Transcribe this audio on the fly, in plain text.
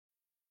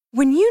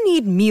When you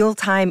need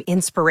mealtime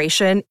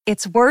inspiration,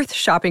 it's worth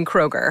shopping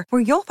Kroger,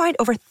 where you'll find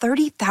over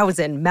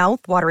 30,000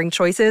 mouth-watering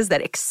choices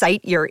that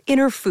excite your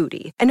inner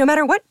foodie. And no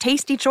matter what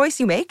tasty choice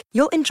you make,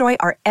 you'll enjoy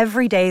our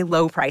everyday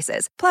low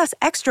prices, plus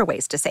extra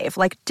ways to save,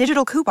 like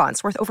digital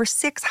coupons worth over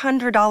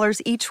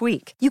 $600 each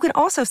week. You can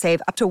also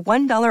save up to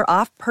 $1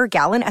 off per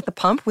gallon at the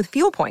pump with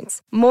fuel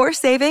points. More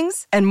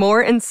savings and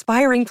more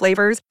inspiring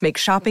flavors make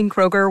shopping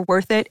Kroger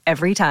worth it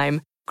every time.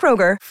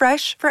 Kroger,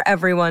 fresh for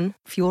everyone.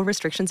 Fuel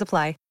restrictions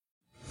apply.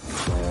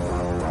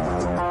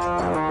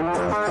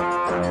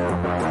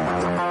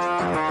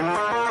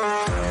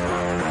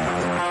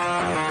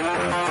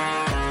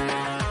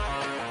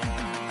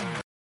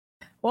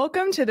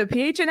 Welcome to the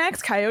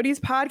PHNX Coyotes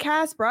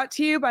podcast, brought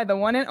to you by the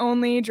one and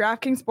only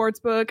DraftKings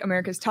Sportsbook,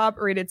 America's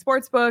top-rated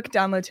sportsbook.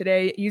 Download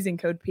today using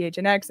code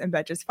PHNX and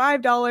bet just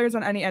 $5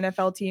 on any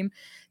NFL team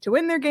to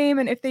win their game.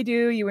 And if they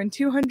do, you win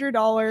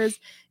 $200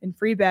 in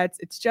free bets.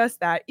 It's just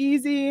that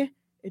easy.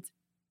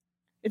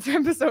 It's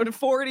episode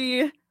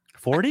 40.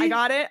 40? I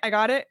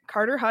got it.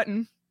 Carter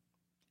Hutton,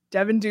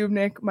 Devin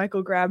Dubnyk,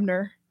 Michael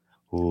Grabner.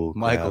 Ooh,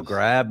 Michael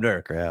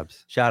Grabner.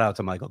 Grabs. Shout out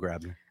to Michael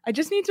Grabner. I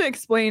just need to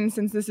explain,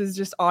 since this is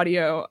just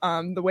audio,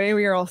 the way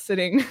we are all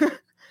sitting.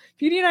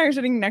 PD and I are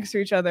sitting next to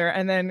each other,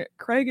 and then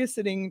Craig is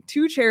sitting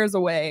 2 chairs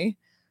away.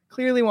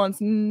 Clearly wants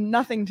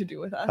nothing to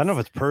do with us. I don't know if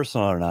it's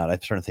personal or not. I'm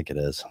starting to think it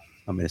is.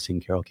 I'm going to sing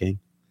Carole King.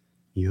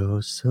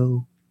 You're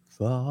so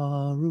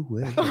far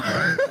away.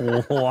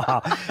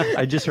 Wow.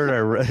 I just heard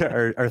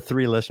our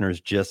 3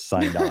 listeners just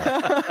signed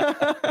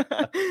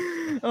off.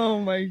 Oh,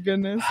 my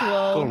goodness.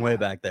 Well, Going way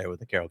back there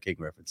with the Carole King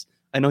reference.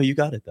 I know you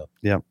got it, though.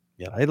 Yeah.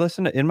 I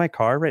listen to in my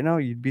car right now.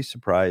 You'd be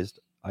surprised.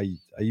 I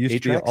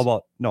used to be all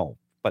about, no,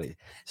 buddy.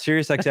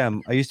 Sirius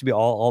XM. I used to be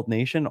all Alt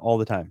Nation all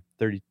the time.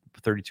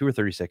 32 or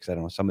 36. I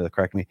don't know. Somebody will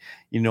correct me.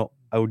 You know,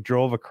 I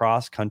drove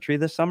across country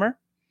this summer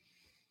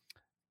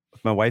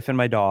with my wife and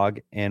my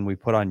dog, and we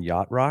put on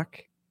Yacht Rock,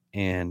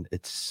 and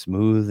it's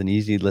smooth and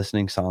easy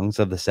listening songs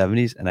of the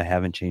 70s, and I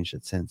haven't changed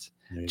it since.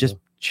 Just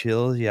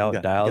chills you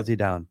out, dials you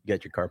down. You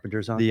got your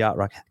Carpenters on? The Yacht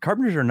Rock.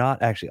 Carpenters are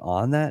not actually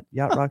on that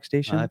Yacht Rock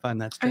station. I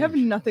find that I have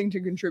nothing to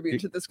contribute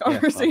to this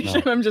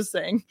conversation. no. I'm just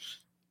saying.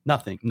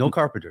 Nothing. No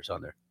Carpenters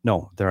on there.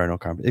 No, there are no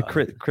Carpenters.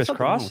 Chris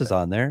Cross is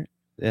on there,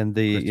 and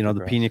the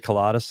the Pina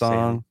Colada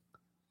song. Sam.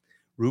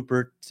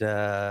 Rupert.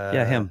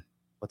 Yeah, him.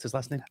 What's his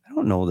last name? I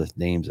don't know the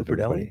names of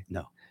Rupert everybody. Elliott?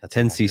 No. That's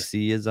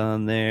 10cc is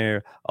on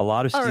there. A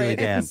lot of Steely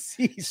Dan.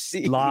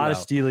 CC. A lot of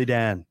Steely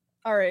Dan.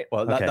 All right.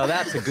 Well, Okay. now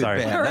that's a good Sorry.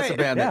 band. All That's a right.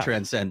 band Yeah. that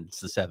transcends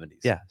the 70s.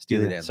 Yeah,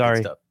 Steely Steely Dan. Sorry.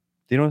 Good stuff.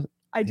 Do you know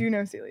I do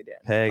know Steely Dan.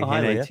 Peg, Oh,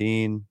 hi, Hey Leah.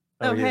 19?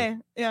 How Oh, are you? hey.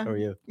 Yeah. How are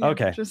you? Yeah,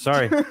 Okay,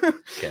 sorry.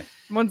 Okay.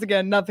 Once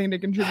again, nothing to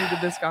contribute to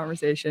this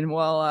conversation.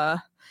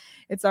 Well,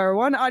 it's our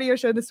one audio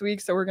show this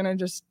week, so we're going to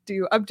just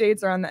do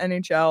updates around the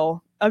NHL,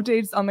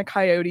 updates on the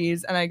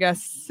Coyotes, and I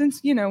guess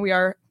since, we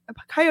are a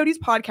Coyotes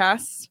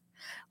podcast,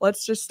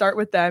 let's just start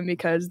with them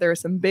because there is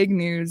some big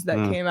news that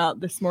came out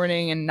this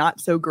morning and not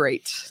so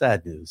great.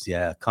 Sad news.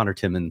 Yeah. Connor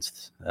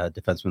Timmins,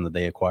 defenseman that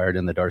they acquired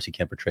in the Darcy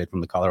Kemper trade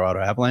from the Colorado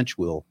Avalanche,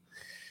 will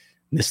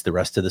miss the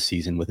rest of the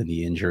season with a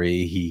knee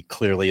injury. He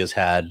clearly has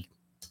had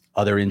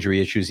other injury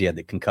issues. He had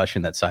the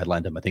concussion that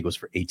sidelined him. I think it was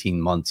for 18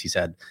 months. He's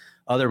had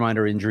other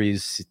minor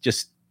injuries.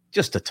 Just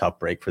a tough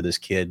break for this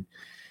kid.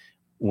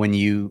 When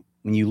you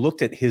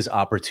looked at his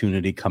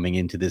opportunity coming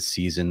into this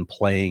season,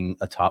 playing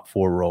a top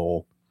 4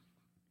 role,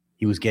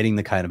 he was getting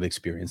the kind of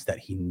experience that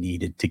he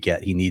needed to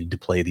get. He needed to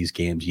play these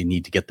games. You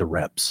need to get the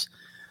reps,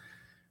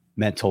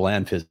 mental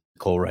and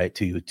physical, right?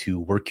 To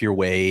work your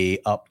way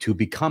up to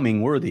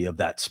becoming worthy of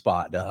that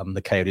spot.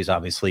 The Coyotes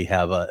obviously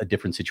have a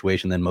different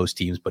situation than most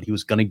teams, but he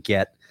was going to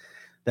get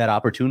that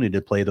opportunity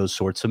to play those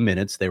sorts of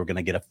minutes. They were going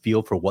to get a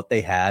feel for what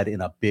they had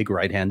in a big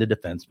right-handed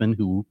defenseman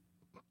who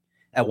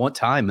at one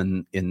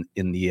time in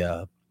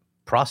the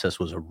process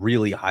was a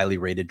really highly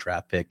rated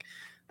draft pick.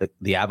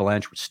 The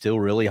Avalanche were still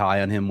really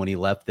high on him when he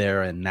left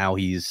there, and now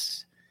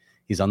he's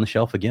on the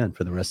shelf again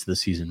for the rest of the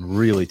season.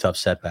 Really tough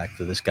setback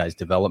for this guy's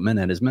development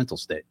and his mental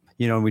state.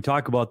 When we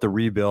talk about the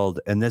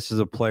rebuild, and this is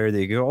a player that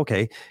you go,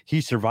 okay,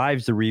 he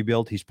survives the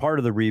rebuild. He's part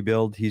of the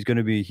rebuild. He's going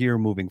to be here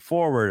moving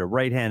forward, a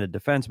right-handed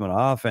defenseman,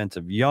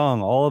 offensive,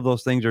 young, all of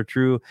those things are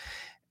true.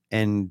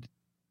 And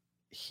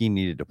he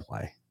needed to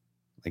play.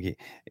 Like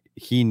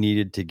he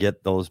needed to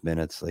get those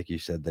minutes, like you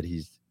said, that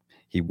he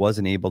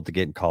wasn't able to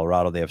get in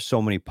Colorado. They have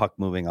so many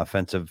puck-moving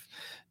offensive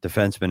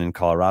defensemen in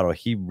Colorado.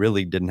 He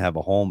really didn't have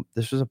a home.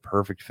 This was a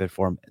perfect fit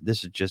for him.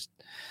 This is just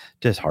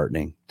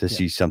disheartening to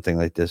see something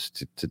like this,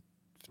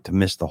 to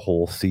miss the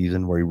whole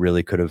season where he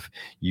really could have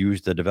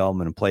used the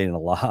development and played in a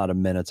lot of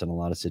minutes in a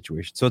lot of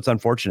situations. So it's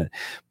unfortunate.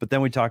 But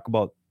then we talk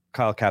about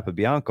Kyle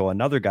Capobianco,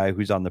 another guy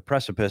who's on the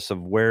precipice of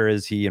where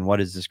is he and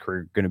what is his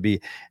career going to be?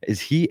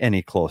 Is he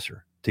any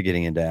closer to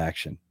getting into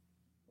action?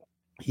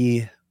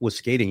 He was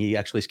skating. He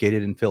actually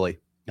skated in Philly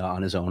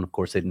on his own. Of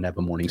course, they didn't have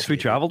a morning. So we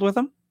traveled with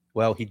him?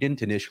 Well, he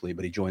didn't initially,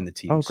 but he joined the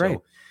team. Oh, great.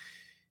 So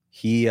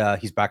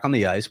he's back on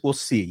the ice. We'll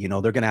see. They're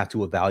going to have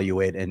to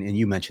evaluate, and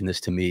you mentioned this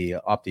to me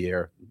off the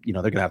air.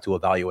 They're going to have to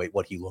evaluate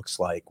what he looks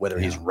like, whether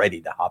he's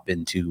ready to hop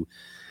into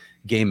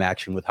game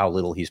action with how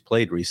little he's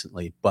played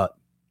recently. But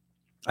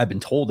I've been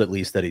told at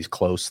least that he's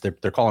close. They're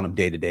calling him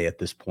day to day at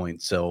this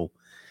point. So,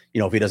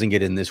 if he doesn't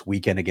get in this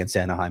weekend against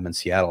Anaheim and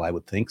Seattle, I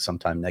would think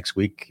sometime next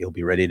week he'll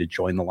be ready to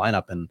join the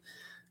lineup. And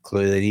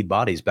clearly they need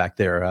bodies back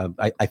there.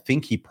 I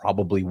think he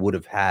probably would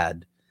have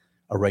had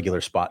a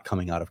regular spot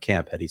coming out of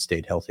camp had he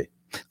stayed healthy.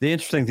 The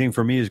interesting thing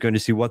for me is going to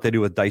see what they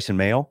do with Dyson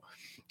Mayo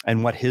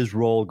and what his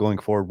role going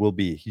forward will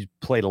be. He's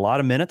played a lot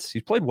of minutes.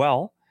 He's played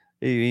well.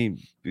 He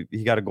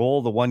got a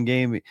goal the one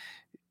game.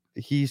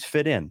 He's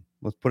fit in.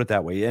 Let's put it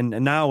that way. And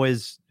now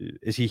is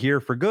he here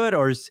for good,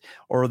 or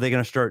are they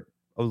going to start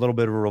a little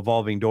bit of a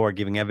revolving door,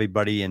 giving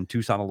everybody in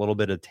Tucson a little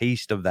bit of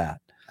taste of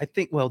that? I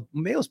think,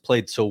 Mayo's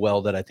played so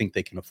well that I think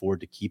they can afford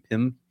to keep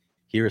him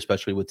here,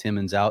 especially with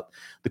Timmins out.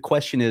 The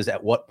question is,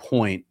 at what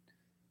point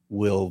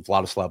will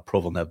Vladislav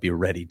Provolnev be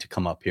ready to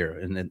come up here?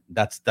 And then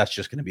that's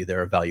just going to be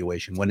their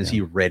evaluation. When is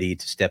he ready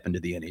to step into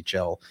the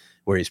NHL,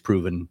 where he's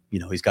proven,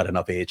 he's got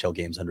enough AHL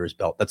games under his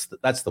belt?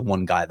 That's the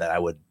one guy that I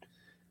would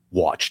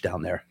watch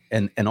down there.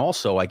 And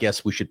also, I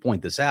guess we should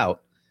point this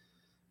out.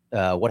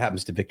 What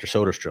happens to Victor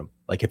Soderstrom?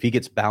 Like, if he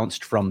gets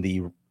bounced from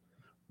the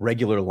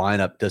regular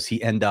lineup, does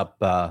he end up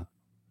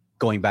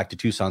going back to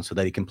Tucson so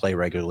that he can play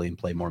regularly and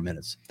play more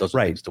minutes? Those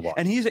are things to watch.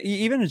 And we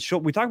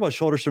talk about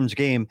Soderstrom's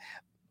game,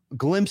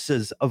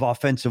 glimpses of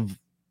offensive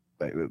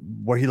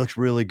where he looks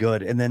really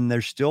good. And then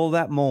there's still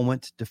that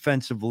moment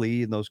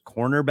defensively in those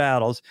corner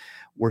battles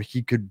where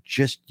he could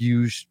just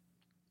use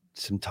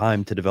some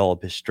time to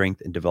develop his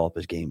strength and develop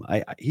his game.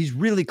 He's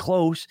really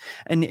close.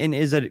 And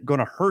is it going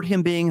to hurt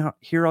him being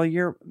here all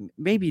year?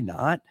 Maybe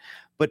not.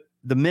 But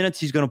the minutes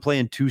he's going to play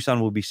in Tucson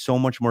will be so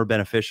much more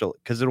beneficial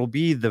because it'll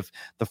be the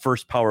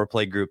first power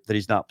play group that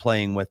he's not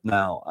playing with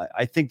now.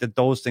 I think that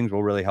those things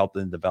will really help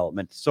in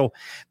development. So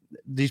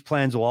these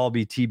plans will all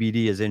be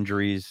TBD as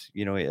injuries,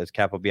 as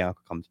Capobianco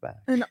comes back.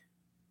 And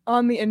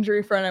on the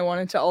injury front, I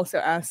wanted to also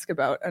ask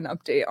about an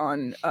update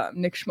on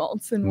Nick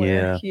Schmaltz and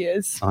where he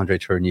is. Andre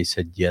Tourigny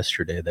said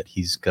yesterday that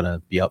he's going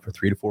to be out for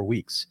 3 to 4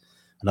 weeks.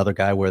 Another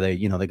guy where they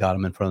got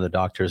him in front of the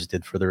doctors,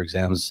 did further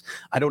exams.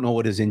 I don't know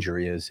what his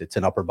injury is. It's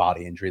an upper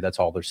body injury. That's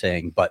all they're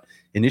saying. But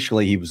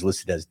initially he was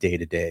listed as day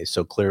to day.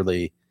 So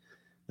clearly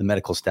the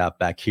medical staff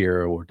back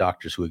here or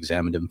doctors who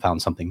examined him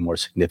found something more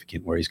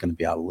significant where he's going to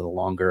be out a little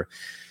longer.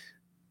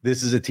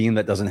 This is a team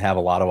that doesn't have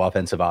a lot of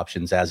offensive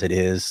options as it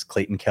is.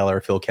 Clayton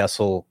Keller, Phil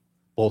Kessel,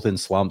 both in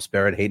slumps.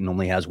 Barrett Hayton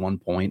only has 1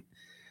 point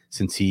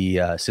since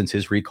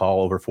his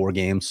recall over 4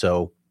 games.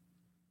 So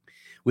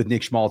with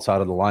Nick Schmaltz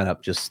out of the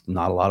lineup, just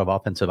not a lot of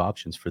offensive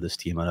options for this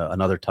team.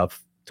 Another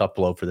tough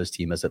blow for this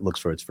team as it looks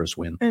for its first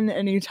win. And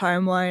any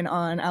timeline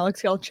on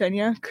Alex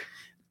Galchenyuk?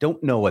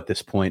 Don't know at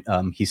this point.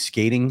 He's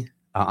skating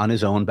on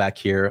his own back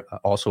here,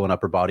 also an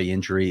upper body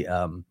injury.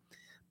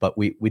 But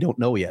we don't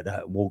know yet.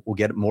 We'll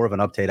get more of an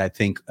update, I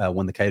think,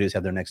 when the Coyotes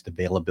have their next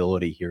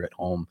availability here at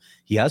home.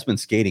 He has been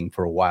skating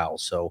for a while,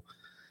 so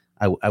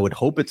I would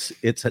hope it's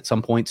at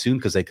some point soon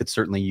because they could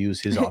certainly use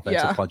his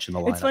offensive punch in the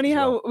lineup. It's funny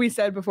how we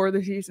said before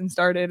the season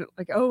started,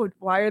 like, oh,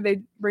 why are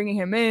they bringing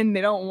him in? They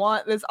don't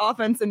want this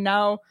offense, and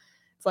now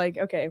it's like,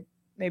 okay,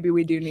 maybe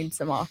we do need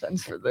some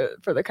offense for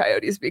the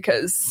Coyotes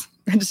because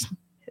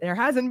there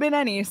hasn't been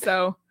any.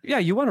 So yeah,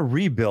 you want to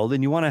rebuild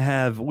and you want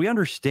to we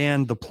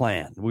understand the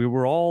plan. We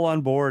were all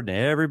on board and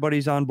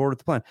everybody's on board with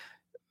the plan.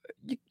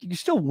 You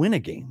still win a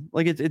game.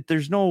 Like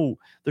there's no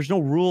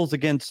rules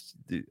against,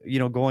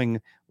 going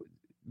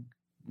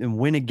and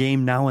win a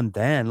game now and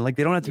then. Like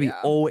they don't have to be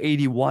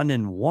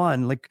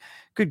 81-1. Like,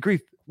 good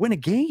grief, win a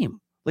game.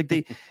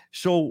 Like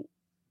so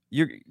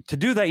to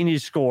do that, you need to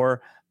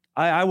score.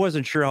 I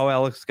wasn't sure how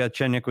Alex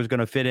Galchenyuk was going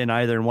to fit in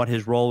either and what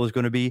his role was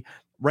going to be.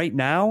 Right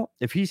now,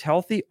 if he's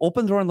healthy,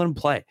 open the door and let him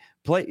play.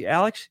 Play,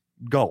 Alex,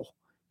 go.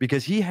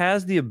 Because he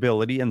has the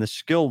ability and the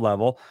skill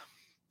level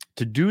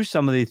to do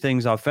some of the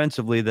things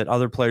offensively that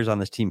other players on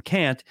this team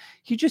can't.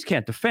 He just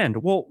can't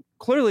defend. Well,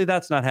 clearly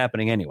that's not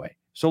happening anyway.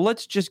 So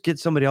let's just get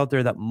somebody out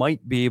there that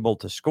might be able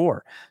to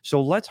score. So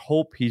let's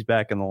hope he's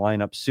back in the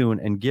lineup soon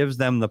and gives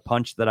them the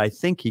punch that I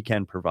think he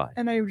can provide.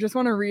 And I just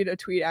want to read a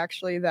tweet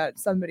actually that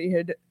somebody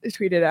had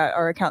tweeted at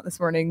our account this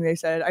morning. They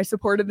said, I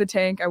supported the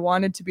tank. I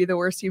wanted to be the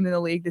worst team in the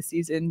league this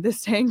season.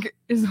 This tank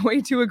is way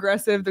too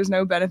aggressive. There's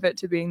no benefit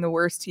to being the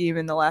worst team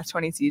in the last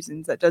 20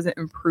 seasons. That doesn't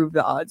improve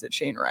the odds at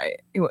Shane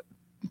Wright. Bill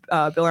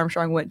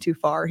Armstrong went too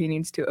far. He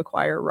needs to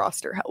acquire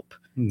roster help.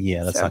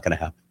 Yeah, that's not going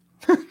to happen.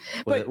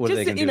 What are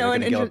they going to do? They're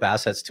going to give up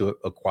assets to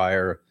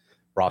acquire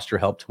roster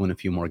help to win a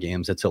few more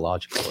games. It's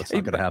illogical. It's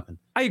not going to happen.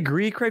 I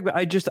agree, Craig, but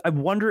I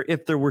wonder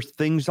if there were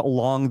things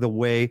along the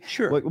way.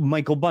 Sure. Like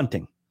Michael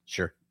Bunting.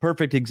 Sure.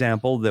 Perfect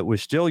example that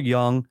was still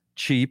young,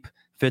 cheap,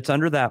 fits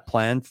under that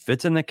plan,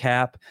 fits in the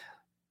cap,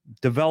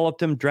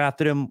 developed him,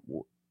 drafted him.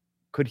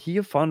 Could he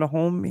have found a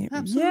home?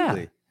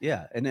 Absolutely.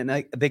 Yeah. And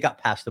then they got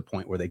past the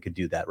point where they could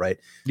do that, right?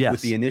 Yes.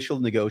 With the initial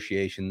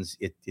negotiations,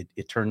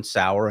 it turned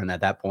sour. And at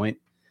that point,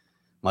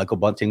 Michael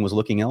Bunting was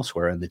looking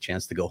elsewhere, and the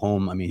chance to go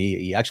home. I mean,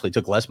 he actually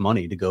took less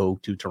money to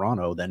go to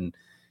Toronto than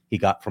he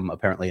got from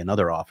apparently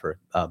another offer.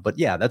 But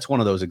yeah, that's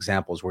one of those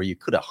examples where you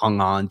could have hung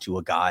on to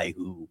a guy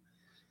who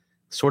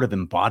sort of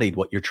embodied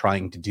what you're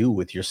trying to do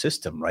with your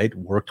system, right?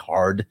 Worked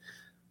hard,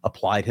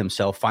 applied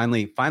himself.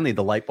 Finally,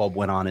 the light bulb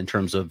went on in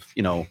terms of,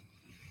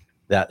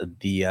 that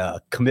the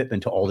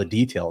commitment to all the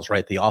details,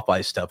 right? The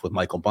off-ice stuff with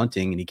Michael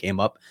Bunting, and he came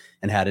up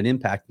and had an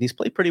impact. And he's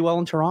played pretty well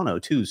in Toronto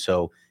too.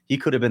 So he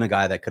could have been a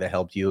guy that could have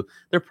helped you.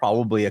 There are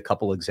probably a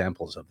couple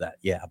examples of that.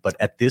 Yeah. But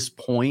at this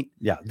point,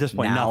 now,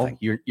 nothing.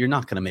 You're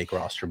not going to make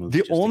roster moves.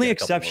 The only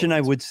exception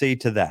I would say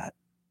to that,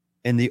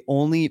 and the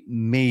only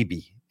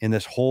maybe in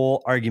this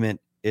whole argument,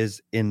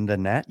 is in the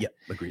net. Yep,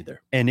 agreed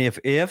there. And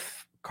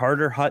if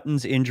Carter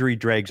Hutton's injury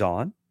drags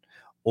on,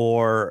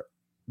 or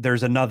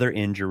there's another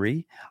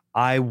injury,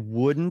 I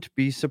wouldn't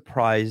be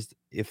surprised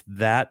if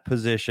that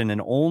position,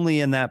 and only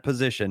in that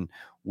position,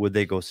 would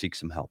they go seek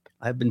some help.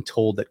 I've been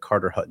told that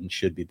Carter Hutton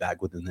should be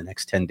back within the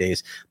next 10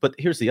 days. But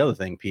here's the other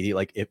thing, Petey.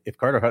 Like, if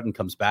Carter Hutton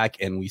comes back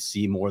and we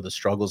see more of the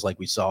struggles like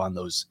we saw in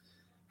those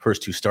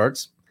first two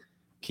starts,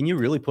 can you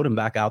really put him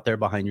back out there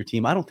behind your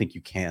team? I don't think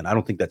you can. I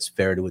don't think that's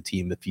fair to a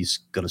team if he's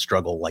going to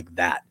struggle like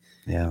that.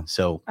 Yeah.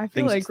 So I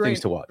feel things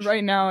to watch.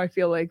 Right now, I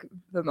feel like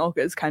the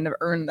Milka's kind of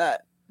earned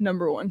that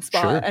number one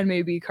spot, Sure. and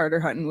maybe Carter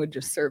Hutton would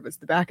just serve as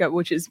the backup,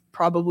 which is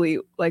probably,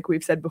 like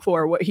we've said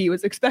before, what he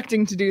was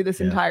expecting to do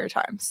this entire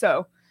time.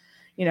 So,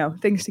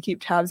 things to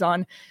keep tabs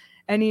on.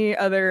 Any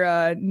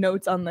other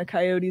notes on the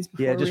Coyotes?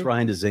 Just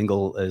Ryan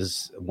Dzingel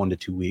is 1 to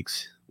 2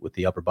 weeks with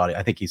the upper body.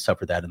 I think he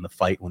suffered that in the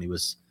fight when he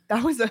was.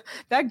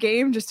 That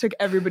game just took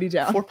everybody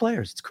down. 4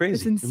 players. It's crazy.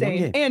 It's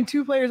insane. And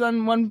 2 players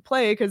on one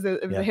play because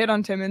it was a hit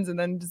on Timmins, and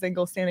then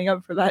Dzingel standing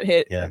up for that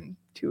hit. Yeah. And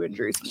 2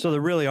 injuries. So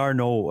there really are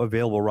no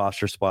available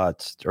roster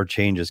spots or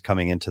changes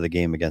coming into the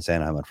game against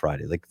Anaheim on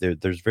Friday. Like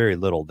there's very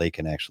little they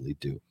can actually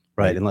do.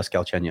 Right, unless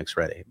Galchenyuk's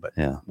ready. But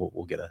yeah,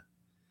 we'll get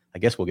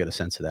a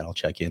sense of that. I'll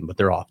check in, but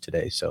they're off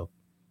today. So,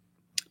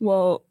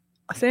 well,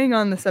 staying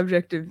on the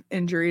subject of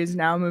injuries,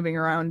 now moving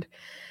around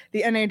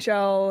the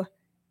NHL,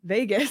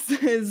 Vegas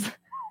is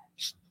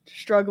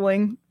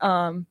struggling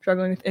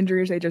with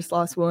injuries. They just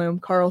lost William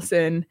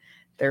Karlsson.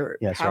 Sorry,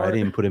 I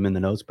didn't put him in the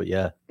notes, but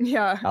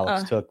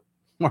Alex took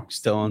Mark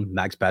Stone,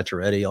 Max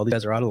Pacioretty. All these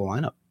guys are out of the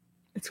lineup.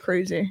 It's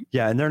crazy.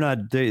 Yeah, and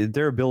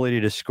their ability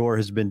to score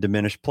has been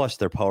diminished. Plus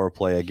their power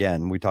play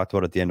again. We talked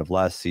about it at the end of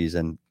last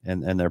season,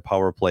 and their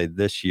power play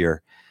this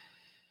year.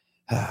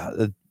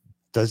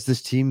 Does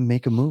this team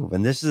make a move?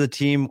 And this is a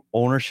team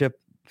ownership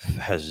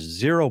has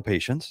zero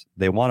patience.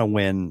 They want to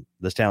win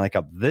the Stanley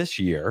Cup this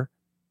year.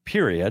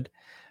 Period.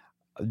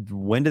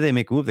 When do they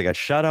make a move? They got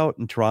shut out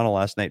in Toronto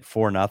last night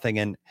 4-0,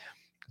 and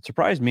it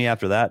surprised me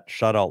after that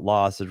shutout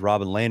loss as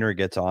Robin Lehner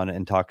gets on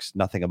and talks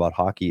nothing about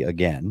hockey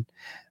again.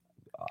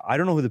 I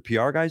don't know who the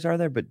PR guys are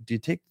there, but do you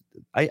take?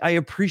 I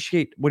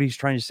appreciate what he's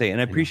trying to say,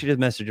 and I appreciate his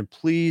message. And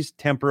please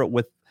temper it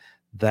with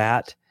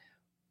that.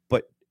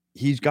 But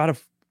he's got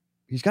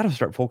to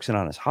start focusing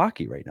on his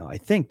hockey right now. I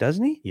think,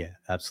 doesn't he? Yeah,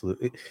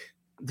 absolutely.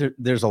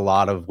 There's a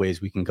lot of ways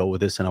we can go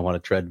with this, and I want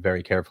to tread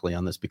very carefully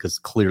on this because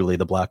clearly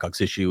the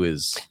Blackhawks issue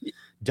is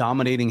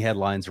dominating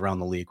headlines around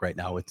the league right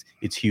now.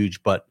 It's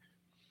huge, but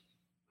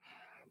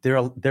there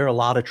are a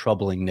lot of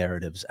troubling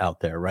narratives out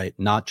there, right?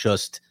 Not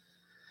just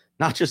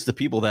the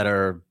people that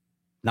are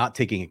not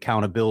taking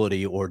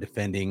accountability or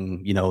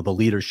defending, the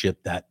leadership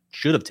that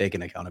should have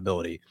taken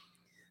accountability.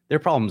 There are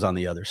problems on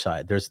the other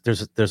side.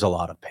 There's a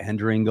lot of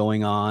pandering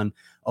going on.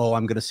 Oh,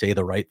 I'm going to say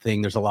the right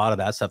thing. There's a lot of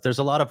that stuff. There's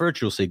a lot of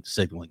virtual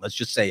signaling. Let's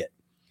just say it.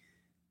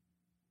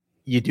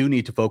 You do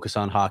need to focus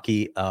on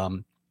hockey.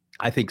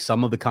 I think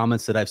some of the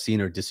comments that I've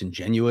seen are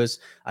disingenuous.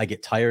 I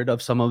get tired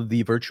of some of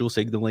the virtual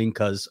signaling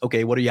because,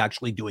 okay, what are you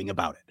actually doing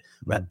about it?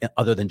 Right?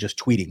 Other than just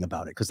tweeting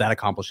about it, because that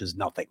accomplishes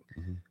nothing.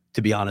 Mm-hmm.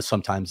 To be honest,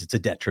 sometimes it's a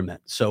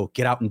detriment. So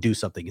get out and do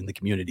something in the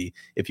community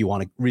if you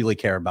want to really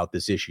care about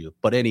this issue.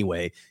 But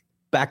anyway,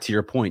 back to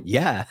your point.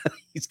 Yeah,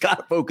 he's got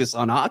to focus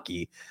on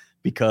hockey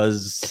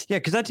because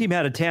that team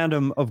had a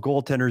tandem of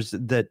goaltenders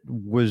that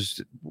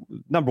was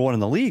number one in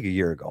the league a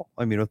year ago.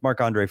 I mean, with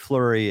Marc-Andre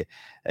Fleury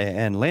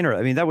and Lehner,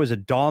 I mean, that was a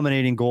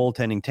dominating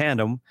goaltending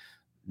tandem.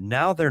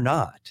 Now they're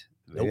not.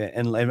 Nope.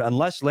 And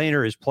unless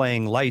Lehner is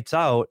playing lights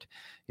out,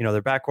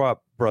 their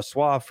backup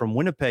Brossoit from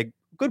Winnipeg,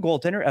 good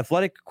goaltender,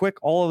 athletic, quick,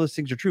 all of those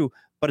things are true,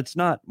 but it's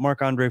not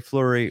Marc-Andre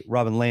Fleury,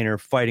 Robin Lehner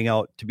fighting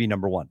out to be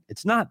number one.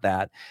 It's not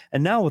that.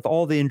 And now with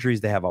all the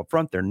injuries they have up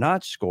front, they're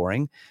not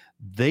scoring.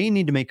 They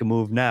need to make a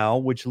move now,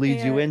 which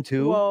leads you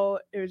into... Well,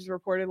 it was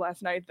reported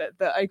last night that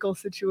the Eichel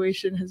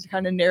situation has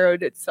kind of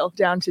narrowed itself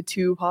down to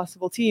 2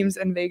 possible teams,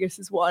 and Vegas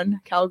is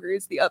one, Calgary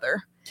is the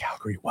other.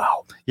 Calgary,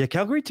 wow. Yeah,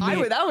 Calgary to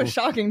me... that was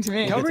shocking to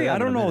me. Calgary, I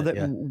don't know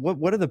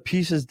what are the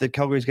pieces that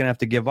Calgary's going to have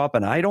to give up,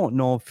 and I don't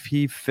know if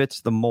he fits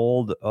the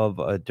mold of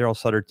a Darryl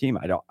Sutter team.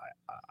 I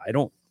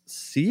don't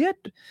see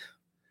it.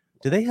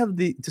 Do they have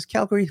does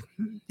Calgary,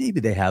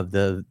 maybe they have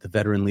the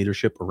veteran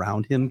leadership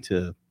around him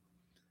to...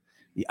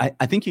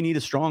 I think you need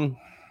a strong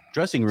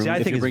dressing room.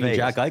 I think you're bringing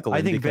Jack Eichel.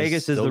 I think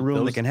Vegas is the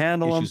room that can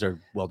handle issues him.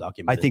 Are well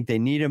documented. I think they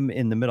need him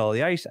in the middle of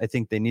the ice. I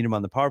think they need him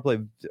on the power play.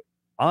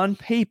 On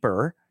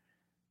paper,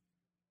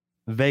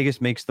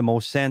 Vegas makes the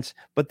most sense.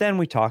 But then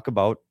we talk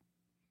about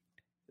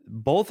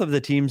both of the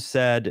teams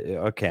said,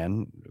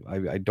 again,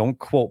 I don't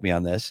quote me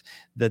on this,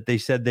 that they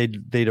said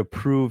they'd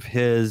approve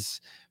his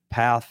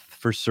path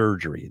for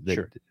surgery,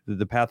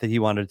 the path that he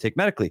wanted to take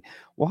medically.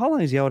 Well, how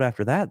long is he out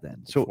after that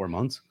then? So 4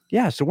 months.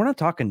 Yeah. So we're not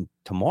talking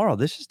tomorrow.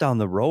 This is down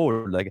the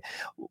road. Like,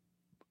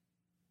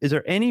 is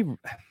there any,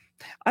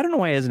 I don't know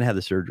why he hasn't had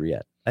the surgery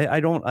yet. I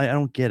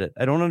don't get it.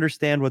 I don't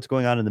understand what's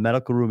going on in the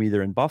medical room,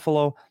 either in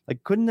Buffalo.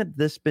 Like, couldn't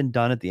this been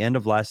done at the end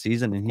of last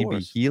season and he'd be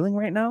healing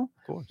right now?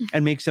 Of course.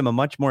 And makes him a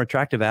much more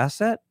attractive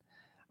asset?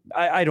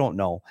 I don't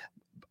know.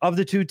 Of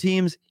the two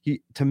teams,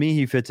 to me,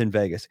 he fits in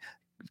Vegas.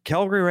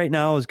 Calgary right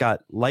now has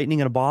got lightning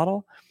in a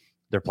bottle.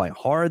 They're playing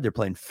hard. They're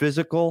playing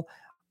physical.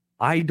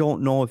 I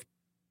don't know if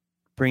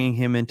bringing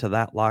him into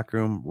that locker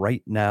room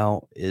right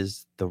now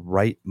is the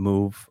right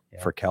move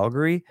for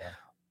Calgary. Yeah.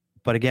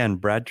 But again,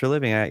 Brad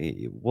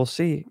Treliving, we'll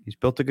see. He's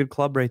built a good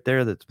club right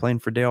there that's playing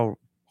for Dale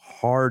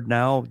hard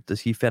now. Does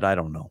he fit? I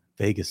don't know.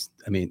 Vegas,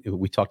 I mean,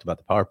 we talked about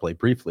the power play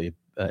briefly,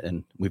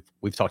 and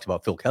we've talked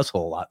about Phil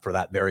Kessel a lot for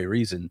that very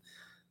reason.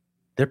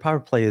 Their power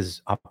play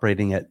is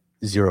operating at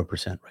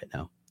 0% right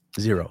now.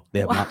 0.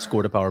 They have not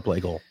scored a power play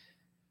goal.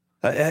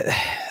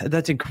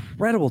 That's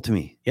incredible to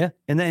me. Yeah.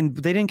 And then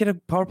they didn't get a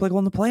power play goal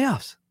in the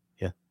playoffs.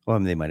 Yeah. Well, I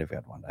mean, they might have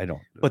had one. I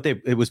don't. But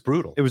it was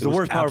brutal. It was the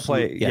worst power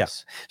play.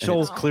 Yes. Yeah. So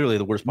it's clearly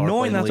the worst power play.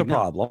 Knowing that's a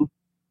problem,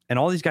 and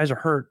all these guys are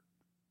hurt,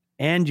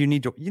 and you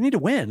need to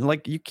win.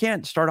 Like, you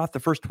can't start off the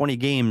first 20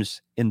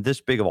 games in this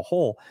big of a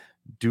hole.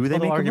 Do they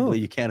make a move? Arguably,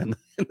 you can in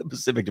the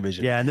Pacific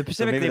Division. Yeah, in the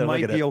Pacific, they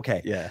might be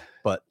okay. Yeah,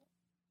 but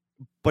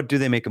do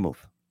they make a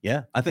move?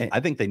 Yeah, I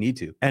think they need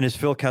to. And is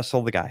Phil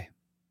Kessel the guy?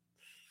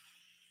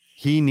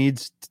 He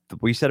needs.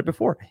 We said it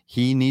before.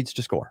 He needs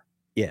to score.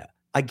 Yeah,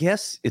 I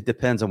guess it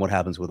depends on what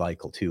happens with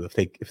Eichel too. If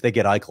they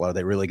get Eichel, are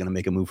they really going to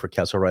make a move for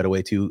Kessel right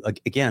away too?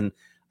 Again,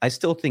 I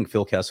still think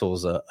Phil Kessel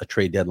is a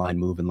trade deadline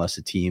move unless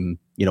a team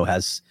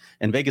has,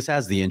 and Vegas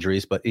has the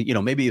injuries, but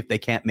maybe if they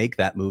can't make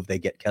that move, they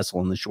get Kessel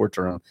in the short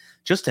term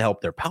just to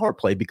help their power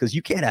play, because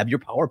you can't have your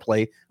power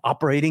play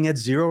operating at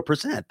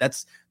 0%.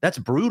 That's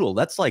brutal.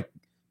 That's like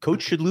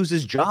coach should lose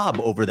his job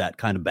over that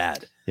kind of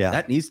bad. Yeah,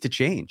 that needs to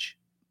change.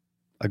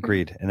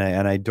 Agreed. And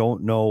I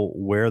don't know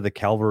where the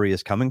cavalry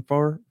is coming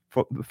for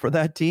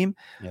that team.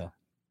 Yeah.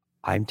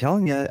 I'm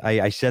telling you,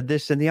 I said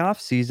this in the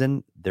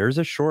offseason, there's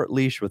a short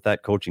leash with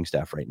that coaching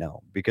staff right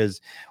now, because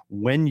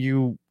when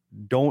you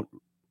don't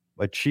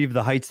achieve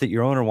the heights that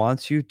your owner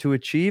wants you to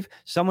achieve,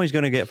 someone's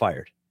going to get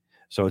fired.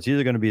 So it's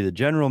either going to be the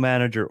general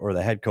manager or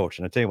the head coach.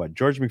 And I tell you what,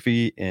 George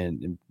McPhee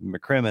and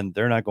McCrimmon,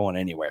 they're not going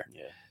anywhere.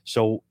 Yeah.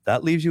 So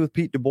that leaves you with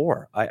Pete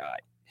DeBoer.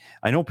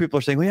 I know people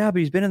are saying, well, yeah, but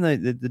he's been in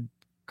the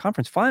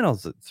conference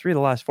finals 3 of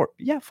the last 4.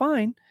 Yeah,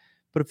 fine.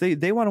 But if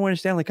they want to win a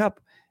Stanley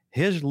Cup,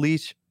 his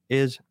leash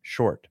is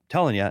short. I'm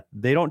telling you,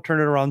 they don't turn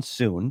it around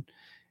soon.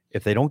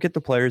 If they don't get the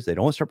players, they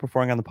don't start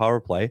performing on the power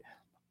play,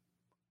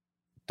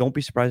 don't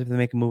be surprised if they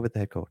make a move at the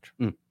head coach.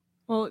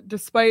 Well,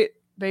 despite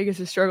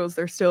Vegas' struggles,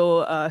 they're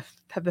still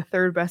have the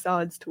third best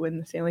odds to win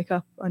the Stanley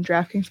Cup on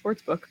DraftKings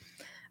Sportsbook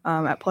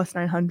at plus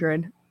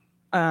 900.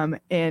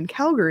 And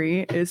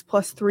Calgary is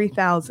plus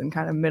 3,000,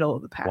 kind of middle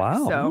of the pack.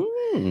 Wow. So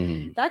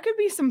that could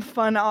be some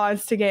fun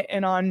odds to get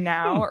in on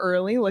now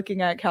early,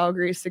 looking at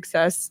Calgary's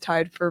success,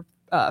 tied for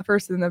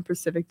first in the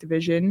Pacific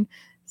Division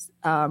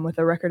with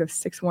a record of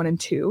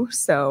 6-1-2.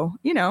 So,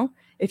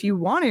 if you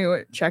want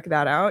to check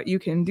that out, you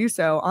can do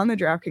so on the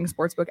DraftKings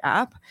Sportsbook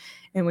app.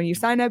 And when you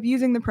sign up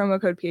using the promo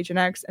code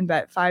PHNX and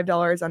bet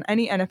 $5 on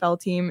any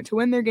NFL team to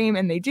win their game,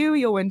 and they do,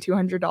 you'll win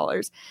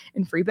 $200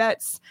 in free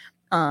bets.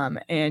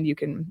 And you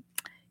can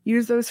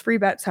use those free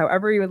bets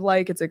however you would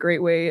like. It's a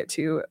great way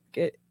to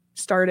get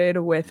started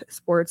with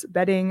sports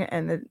betting,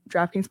 and the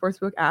DraftKings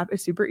Sportsbook app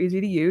is super easy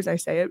to use. I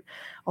say it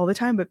all the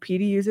time, but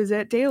Petey uses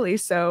it daily.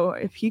 So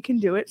if he can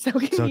do it, so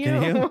can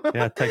you.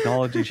 Yeah,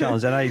 technology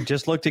challenge. And I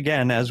just looked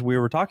again as we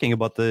were talking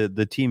about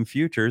the team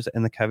futures,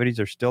 and the Coyotes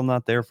are still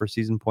not there for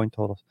season point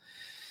totals.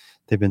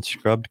 They've been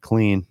scrubbed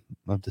clean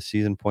of the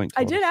season point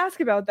totals. I did ask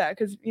about that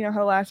because,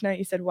 how last night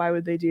you said, why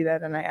would they do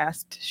that? And I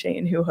asked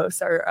Shane, who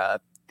hosts our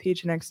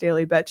PHNX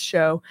Daily Bets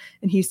show,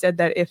 and he said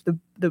that if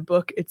the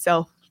book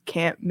itself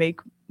can't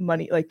make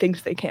money, like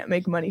thinks they can't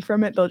make money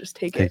from it, they'll just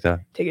take it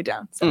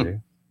down. So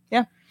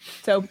yeah,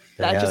 so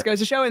that just goes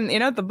to show, and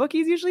the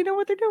bookies usually know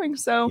what they're doing,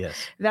 so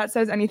that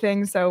says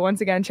anything. So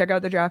once again, check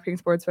out the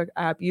DraftKings Sportsbook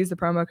app, use the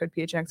promo code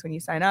PHNX when you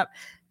sign up,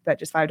 bet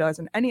just $5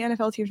 on any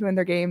NFL team to win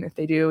their game. If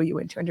they do, you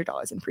win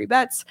 $200 in free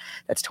bets.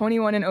 That's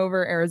 21 and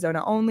over,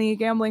 Arizona only.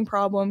 Gambling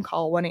problem,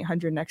 call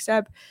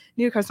 1-800-NEXT-STEP.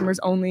 New customers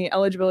only.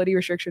 Eligibility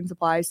restrictions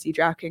apply. See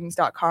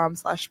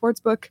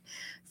DraftKings.com/sportsbook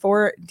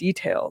for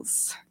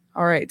details.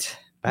 All right.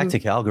 Back to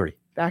Calgary.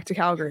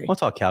 We'll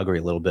talk Calgary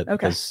a little bit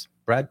because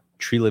Brad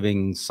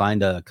Treliving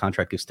signed a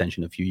contract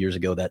extension a few years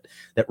ago that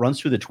runs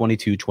through the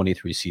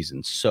 22-23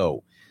 season.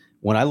 So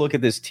when I look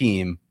at this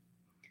team,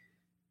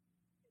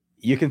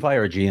 you can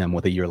fire a GM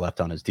with a year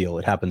left on his deal.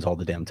 It happens all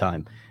the damn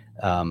time.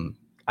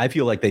 I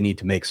feel like they need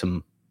to make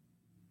some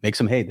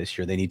hay this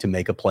year. They need to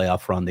make a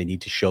playoff run. They need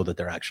to show that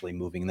they're actually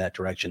moving in that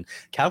direction.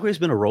 Calgary's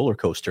been a roller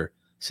coaster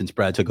since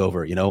Brad took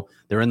over.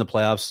 They're in the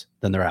playoffs,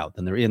 then they're out,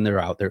 then they're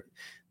out.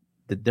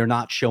 They're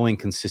not showing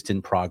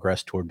consistent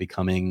progress toward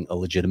becoming a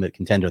legitimate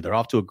contender. They're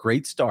off to a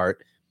great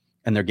start,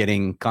 and they're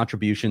getting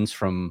contributions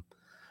from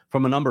a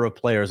number of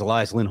players.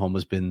 Elias Lindholm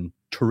has been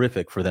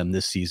terrific for them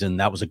this season.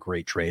 That was a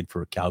great trade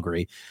for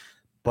Calgary.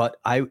 But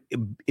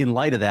in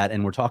light of that,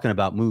 and we're talking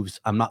about moves,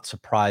 I'm not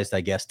surprised,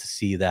 I guess, to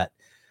see that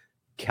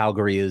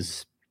Calgary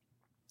is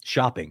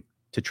shopping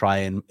to try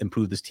and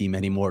improve this team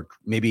anymore.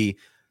 Maybe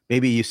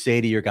you say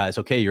to your guys,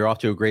 okay, you're off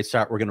to a great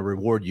start. We're going to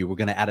reward you. We're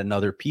going to add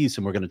another piece,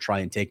 and we're going to try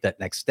and take that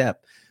next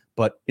step.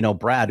 But,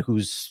 Brad,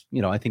 who's,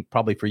 I think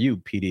probably for you,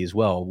 PD, as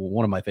well,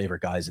 one of my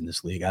favorite guys in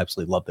this league. I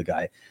absolutely love the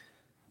guy.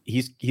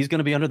 He's going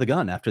to be under the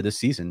gun after this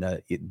season.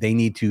 They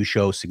need to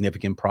show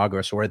significant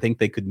progress, or I think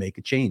they could make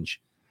a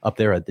change up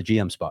there at the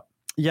GM spot.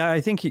 Yeah, I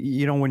think,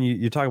 when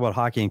you talk about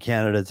hockey in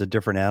Canada, it's a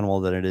different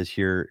animal than it is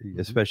here,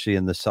 especially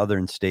in the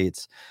southern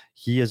states.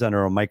 He is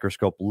under a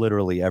microscope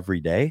literally every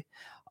day.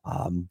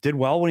 Did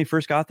well when he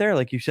first got there.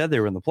 Like you said,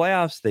 they were in the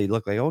playoffs. They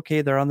look like,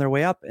 okay, they're on their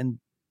way up, and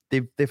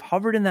they've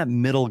hovered in that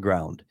middle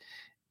ground.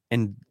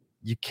 And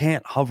you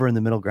can't hover in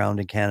the middle ground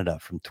in Canada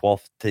from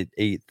 12th to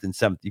 8th and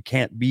 7th. You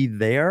can't be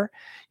there.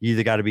 You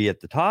either got to be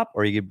at the top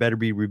or you better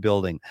be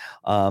rebuilding.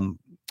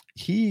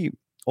 He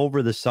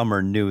over the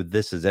summer knew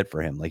this is it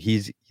for him. Like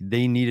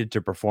they needed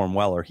to perform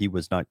well, or he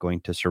was not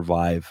going to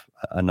survive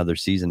another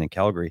season in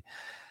Calgary.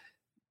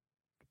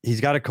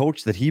 He's got a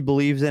coach that he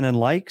believes in and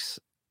likes,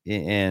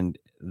 and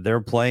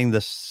they're playing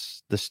the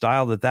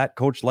style that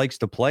coach likes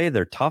to play.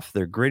 They're tough,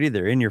 they're gritty,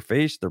 they're in your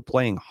face, they're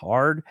playing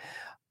hard.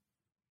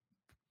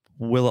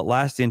 Will it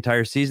last the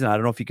entire season? I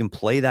don't know if you can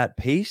play that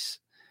pace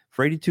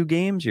for 82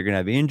 games. You're going to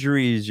have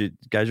injuries. You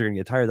guys are going to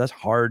get tired. That's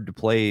hard to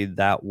play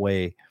that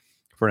way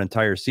for an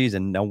entire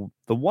season. Now,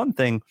 the one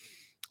thing,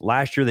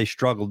 last year they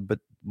struggled, but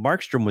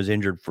Markstrom was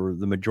injured for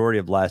the majority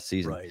of last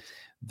season. Right.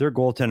 Their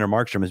goaltender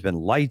Markstrom has been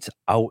lights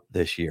out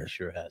this year.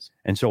 Sure has.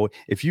 And so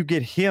if you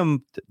get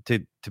him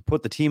to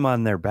put the team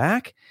on their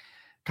back,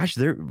 gosh,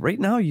 they're right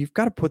now, you've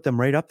got to put them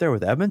right up there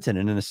with Edmonton.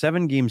 And in a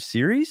 7-game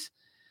series,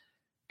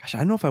 gosh, I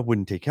don't know if I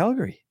wouldn't take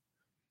Calgary.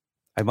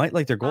 I might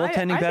like their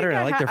goaltending better, and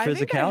I like their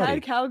physicality. I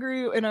had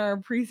Calgary in our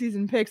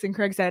preseason picks, and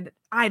Craig said,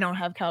 I don't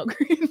have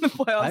Calgary in the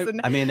playoffs.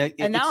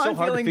 And now I'm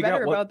feeling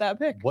better about that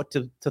pick. What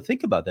to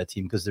think about that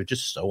team, because they're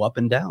just so up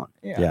and down.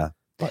 Yeah.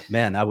 But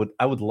man, I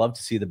would love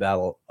to see the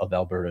Battle of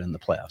Alberta in the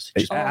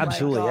and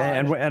absolutely.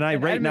 And I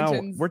right now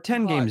we're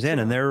 10 games in,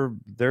 and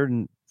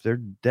they're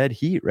dead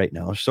heat right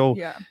now. So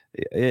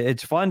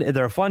it's fun.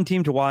 They're a fun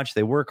team to watch.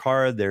 They work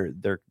hard. They're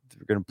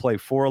going to play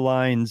 4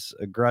 lines,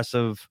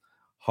 aggressive,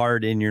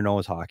 hard in your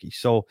nose hockey.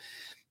 So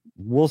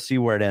we'll see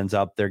where it ends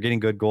up. They're getting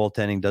good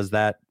goaltending. Does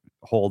that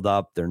hold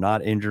up? They're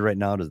not injured right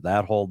now. Does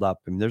that hold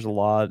up? I mean, there's a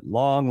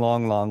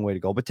long way to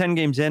go. But 10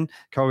 games in,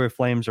 Calgary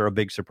Flames are a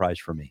big surprise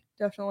for me.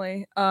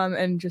 Definitely.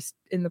 And just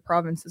in the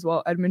province as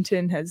well,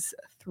 Edmonton has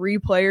 3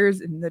 players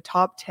in the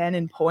top 10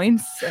 in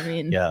points. I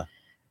mean,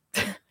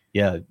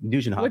 yeah.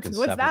 Nugent Hopkins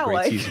have a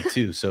great season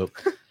too. So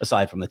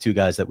aside from the 2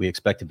 guys that we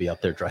expect to be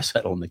up there,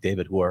 Draisaitl and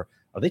McDavid, who are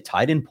they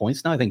tied in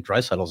points now? I think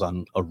Draisaitl's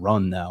on a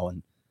run now,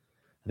 and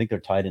I think they're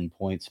tied in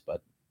points.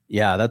 But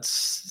yeah,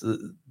 that's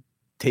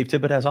Dave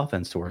Tippett has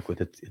offense to work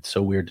with. It's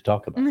so weird to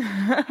talk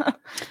about.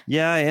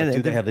 Yeah, and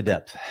do they have the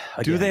depth?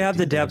 Do they have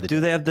the depth? Do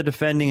they have the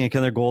defending, and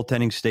can their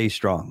goaltending stay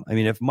strong? I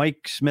mean, if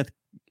Mike Smith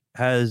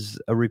has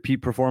a repeat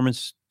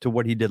performance to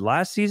what he did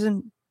last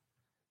season,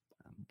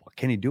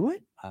 can he do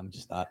it?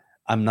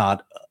 I'm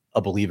not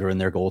a believer in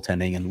their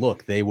goaltending. And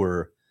look, they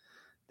were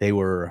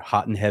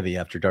hot and heavy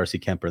after Darcy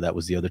Kemper. That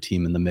was the other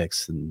team in the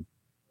mix, and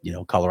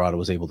Colorado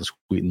was able to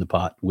sweeten the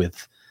pot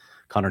with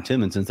Connor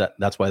Timmins, and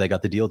that's why they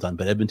got the deal done.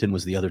 But Edmonton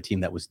was the other team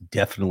that was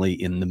definitely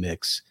in the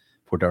mix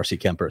for Darcy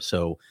Kemper.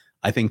 So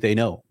I think they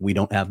know we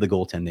don't have the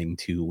goaltending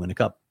to win a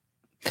cup.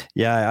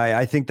 Yeah,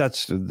 I think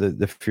that's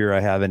the fear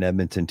I have in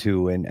Edmonton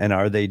too. And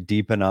are they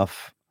deep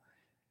enough?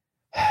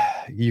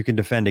 You can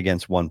defend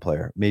against 1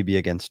 player, maybe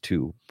against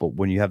 2. But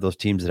when you have those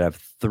teams that have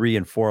 3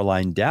 and 4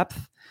 line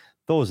depth,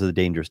 those are the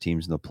dangerous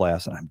teams in the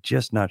playoffs. And I'm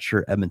just not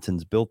sure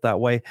Edmonton's built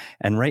that way.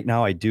 And right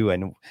now I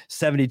know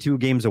 72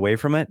 games away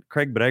from it,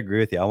 Craig, but I agree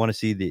with you. I want to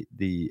see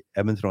the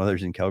Edmonton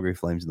Oilers and Calgary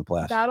Flames in the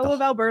playoffs. Battle of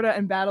Alberta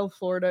and Battle of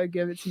Florida.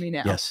 Give it to me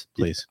now. Yes,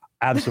 please.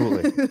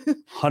 Absolutely.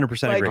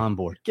 100% agree. On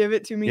board. Give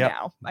it to me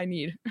now. I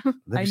need.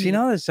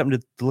 Now there's something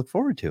to look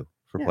forward to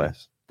for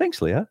playoffs. Thanks,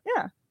 Leah.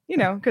 Yeah.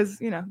 Because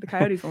the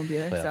Coyotes won't be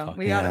there, so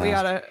we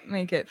gotta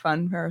make it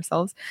fun for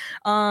ourselves.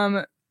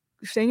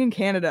 Staying in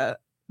Canada,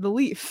 the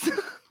Leafs.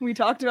 We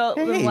talked about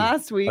them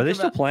last week. Are they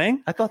still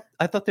playing? I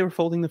thought they were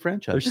folding the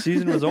franchise. Their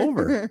season was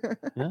over.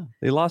 Yeah,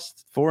 they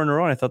lost 4 in a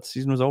row. And I thought the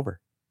season was over.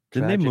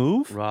 Didn't they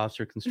move?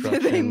 Roster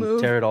construction. Did they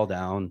move? Tear it all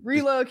down.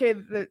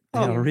 Relocated.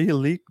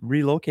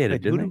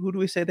 Relocated. Who do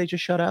we say they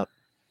just shut out?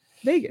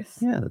 Vegas.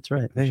 Yeah, that's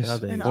right. Vegas.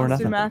 And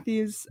Austin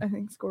Matthews, I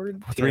think,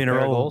 scored 3 in a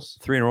row. Goals.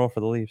 3 in a row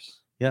for the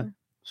Leafs. Yeah.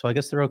 So I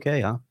guess they're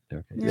okay, huh? They're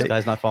okay. Yeah. This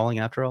guy's not falling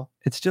after all.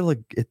 It's still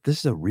this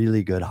is a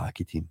really good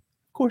hockey team.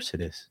 Of Of course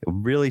it is.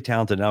 Really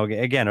talented. Now,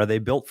 again, are they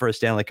built for a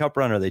Stanley Cup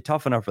run? Are they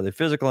tough enough? Are they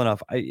physical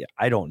enough?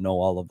 I don't know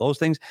all of those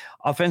things.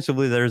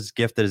 Offensively, they're as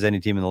gifted as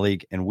any team in the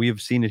league, and we've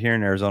seen it here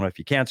in Arizona. If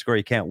you can't score,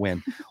 you can't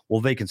win.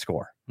 Well, they can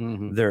score.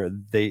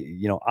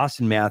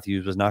 Austin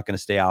Matthews was not going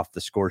to stay off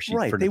the score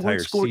sheet for the entire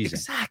season.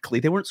 Exactly.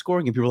 They weren't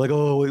scoring, and people were like,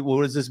 "Oh,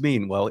 what does this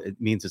mean?" Well, it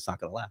means it's not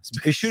going to last.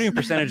 His shooting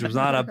percentage was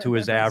not up to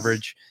his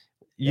average.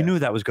 You knew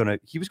that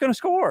he was going to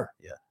score.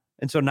 Yeah.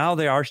 And so now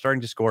they are starting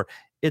to score.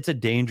 It's a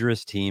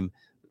dangerous team.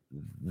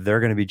 They're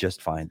going to be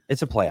just fine.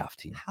 It's a playoff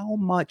team. How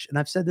much, and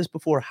I've said this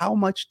before, how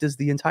much does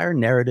the entire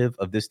narrative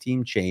of this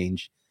team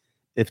change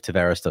if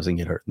Tavares doesn't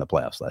get hurt in the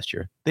playoffs last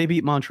year? They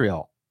beat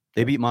Montreal.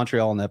 They beat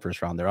Montreal in that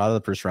first round. They're out of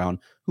the first round.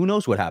 Who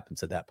knows what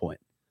happens at that point?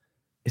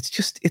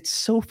 It's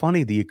so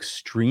funny, the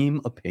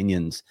extreme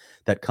opinions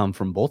that come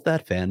from both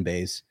that fan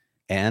base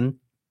and,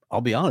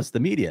 I'll be honest, the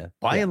media.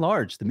 By and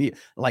large, the media,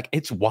 like,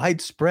 it's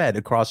widespread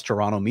across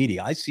Toronto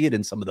media. I see it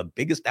in some of the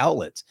biggest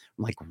outlets.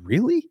 I'm like,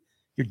 really?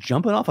 You're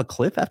jumping off a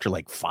cliff after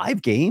like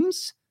 5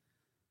 games?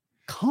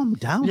 Calm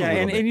down. Yeah,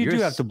 and you do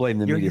have to blame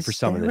the media for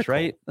some of this,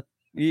 right?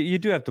 You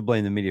do have to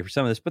blame the media for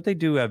some of this, but they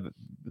do have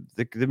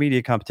the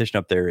media competition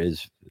up there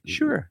is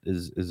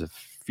a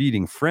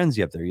feeding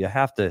frenzy up there. You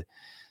have to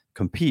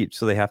compete,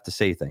 so they have to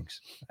say things.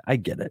 I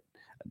get it.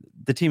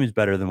 The team is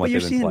better than what they've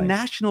been playing. You're seeing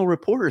national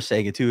reporters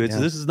saying it too.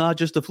 This is not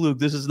just a fluke.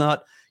 This is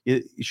not.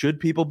 Should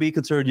people be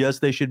concerned? Yes,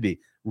 they should be.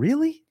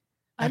 Really?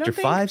 After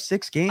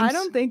 5-6 games? I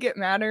don't think it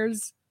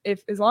matters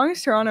as long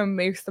as Toronto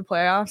makes the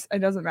playoffs. It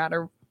doesn't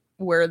matter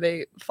where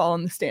they fall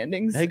in the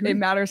standings. It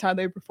matters how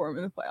they perform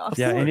in the playoffs.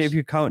 Yeah, and if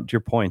you count your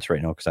points right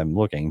now, because I'm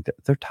looking,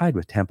 they're tied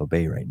with Tampa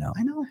Bay right now.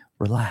 I know.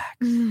 Relax.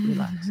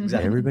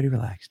 Exactly. Everybody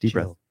relax. Deep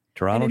breath.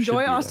 Toronto and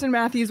enjoy Austin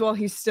Matthews while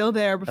he's still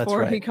there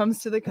before he comes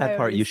to the Coyotes. That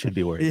part you should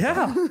be worried.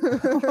 Yeah.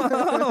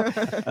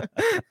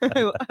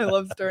 I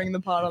love stirring the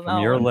pot on that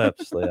From your one.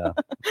 lips, yeah.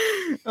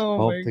 Oh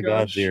Hope my to gosh.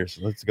 God's ears.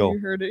 Let's go. You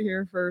heard it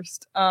here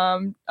first.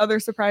 Other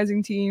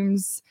surprising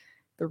teams,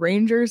 the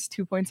Rangers,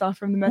 2 points off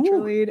from the Metro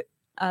lead.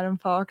 Adam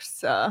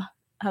Fox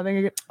having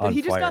a good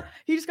he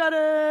just got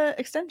a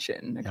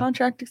extension, a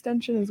contract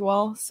extension as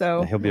well.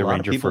 So he'll be a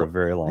Ranger for a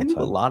very long time. I knew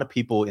a lot of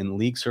people in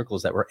league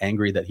circles that were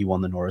angry that he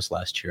won the Norris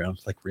last year. I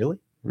was like, really?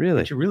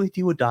 Really? Did you really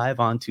do a dive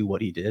onto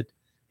what he did?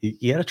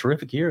 He had a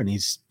terrific year, and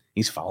he's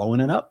following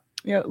it up.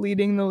 Yeah,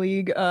 leading the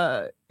league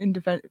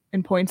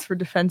in points for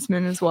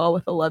defensemen as well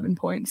with 11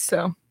 points.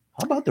 So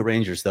how about the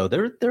Rangers, though?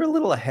 They're a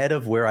little ahead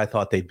of where I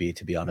thought they'd be,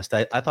 to be honest.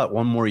 I thought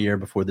one more year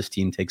before this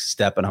team takes a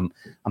step, and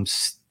I'm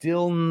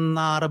still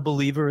not a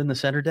believer in the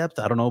center depth.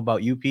 I don't know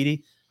about you,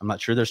 Petey. I'm not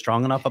sure they're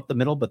strong enough up the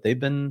middle, but they've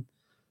been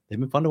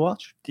fun to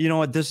watch. You know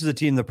what? This is a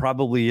team that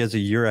probably is a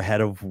year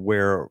ahead of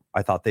where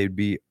I thought they'd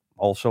be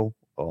also.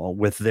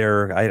 With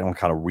their, I don't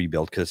kind of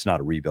rebuild because it's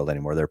not a rebuild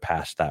anymore. They're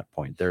past that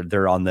point.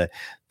 They're on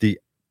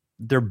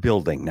they're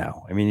building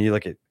now. I mean, you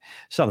look at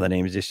some of the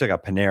names. They still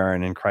got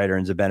Panarin and Kreider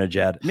and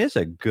Zibanejad. I mean, it's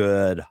a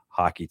good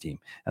hockey team,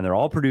 and they're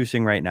all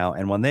producing right now.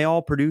 And when they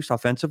all produce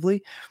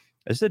offensively,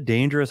 it's a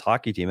dangerous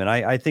hockey team. And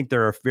I think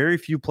there are very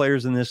few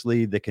players in this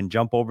league that can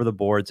jump over the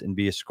boards and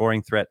be a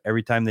scoring threat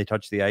every time they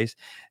touch the ice.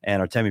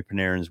 And Artemi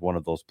Panarin is one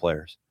of those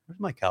players. Where's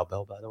my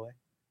cowbell, by the way?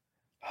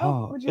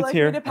 Would you like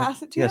me to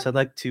pass it to you? Yes, I'd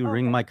like to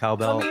ring my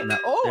cowbell.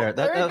 There it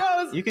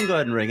goes. You can go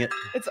ahead and ring it.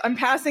 I'm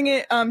passing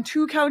it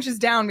 2 couches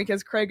down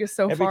because Craig is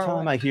so Every far time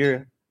away. I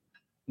hear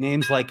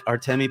names like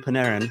Artemi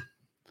Panarin,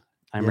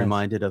 I'm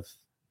reminded of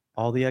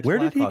all the Where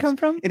did he come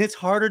from? And it's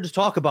harder to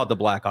talk about the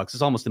Blackhawks.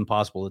 It's almost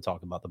impossible to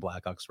talk about the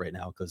Blackhawks right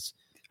now because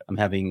I'm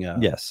having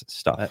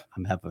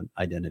I'm having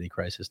identity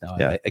crisis now.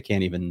 Yeah. I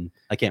can't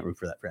root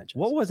for that franchise.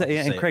 What was it?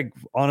 And Craig,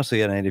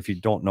 honestly, and if you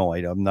don't know,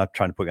 I'm not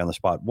trying to put you on the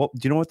spot. Do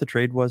you know what the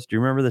trade was? Do you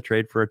remember the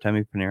trade for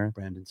Artemi Panarin?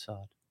 Brandon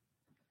Saad.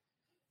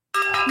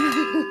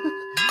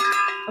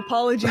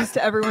 Apologies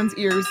to everyone's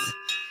ears.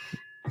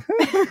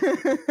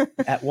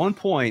 At one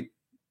point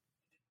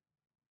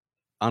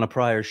on a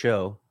prior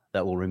show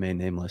that will remain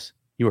nameless,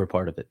 you were a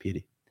part of it,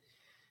 Petey.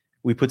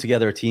 We put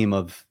together a team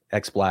of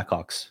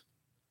ex-Blackhawks,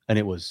 and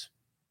it was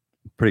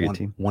pretty good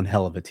team. One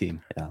hell of a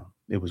team. Yeah,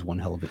 it was one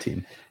hell of a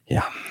team.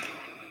 Yeah.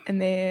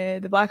 And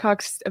the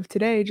Blackhawks of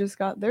today just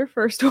got their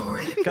first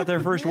win. Got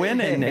their first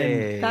win,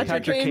 and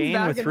Patrick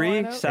Kane with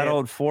 3, sat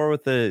out 4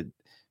 with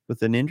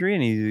an injury,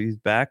 and he's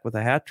back with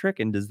a hat trick.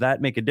 And does that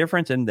make a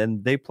difference? And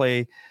then they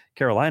play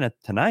Carolina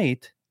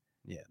tonight.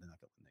 Yeah, they're not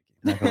going to win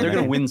that game. They're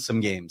going to win some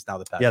games now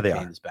that Patrick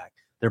Kane is back.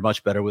 They're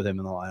much better with him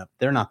in the lineup.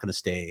 They're not going to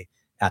stay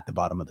at the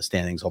bottom of the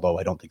standings, although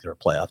I don't think they're a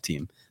playoff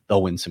team.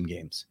 They'll win some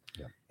games.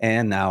 Yeah.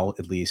 And now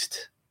at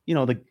least,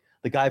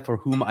 the guy for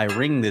whom I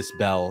ring this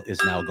bell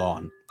is now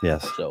gone.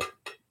 Yes. So,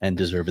 and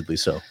deservedly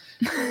so.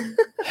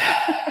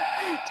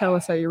 Tell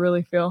us how you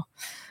really feel.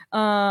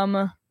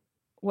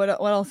 What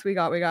else we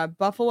got? We got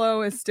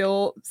Buffalo is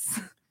still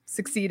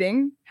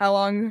succeeding. How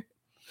long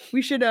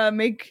we should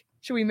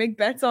we make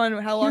bets on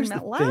how long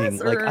that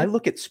lasts? Like, I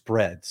look at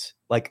spreads.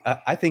 Like,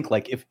 I think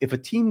like if a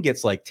team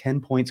gets like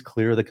 10 points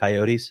clear of the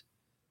Coyotes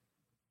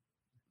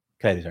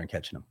aren't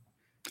catching them.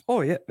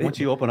 Oh yeah. Once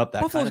you open up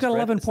that Buffalo's got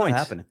 11 points.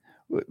 happening.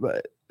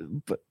 But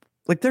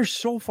Like they're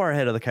so far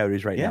ahead of the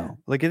Coyotes right now.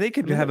 Like they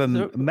could have a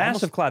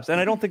massive collapse, and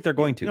I don't think they're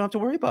going to. You don't have to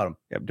worry about them.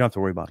 Yeah, don't have to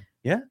worry about them.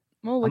 Yeah.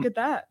 Well, look at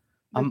that.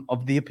 I'm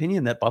of the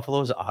opinion that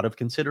Buffalo is out of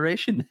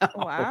consideration now.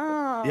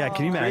 Wow. Yeah,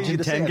 can you imagine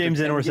 10 say games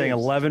after in, 10 we're saying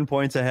games. 11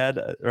 points ahead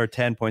or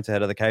 10 points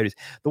ahead of the Coyotes.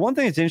 The one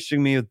thing that's interesting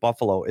to me with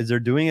Buffalo is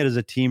they're doing it as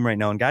a team right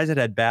now. And guys that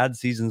had bad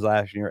seasons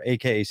last year,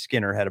 aka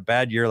Skinner, had a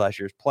bad year last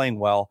year, is playing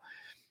well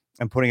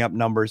and putting up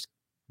numbers.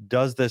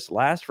 Does this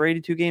last for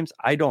 82 games?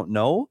 I don't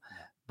know,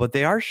 but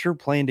they are sure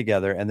playing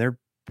together and they're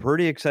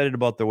pretty excited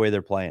about the way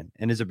they're playing.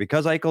 And is it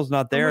because Eichel's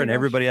not there and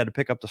everybody had to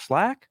pick up the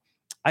slack?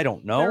 I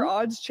don't know. Their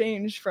odds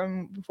changed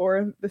from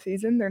before the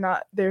season.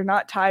 They're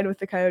not tied with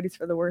the Coyotes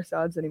for the worst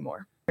odds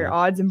anymore. Their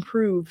odds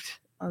improved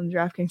on the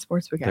DraftKings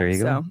Sportsbook app. There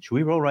you go. Should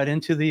we roll right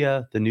into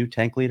the new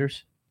tank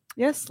leaders?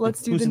 Yes,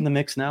 let's do Who's in the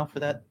mix now for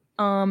that?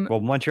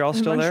 Well, Montreal's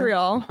still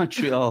Montreal.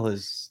 Montreal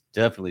is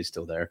definitely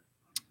still there.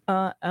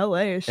 LA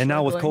is there. And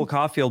now with struggling. Cole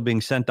Caulfield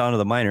being sent down to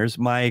the minors,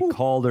 my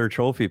Calder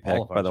trophy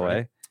pick, by the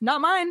way.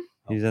 Not mine.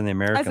 He's in the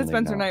American I said League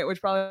Spencer now. Knight,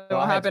 which probably Oh,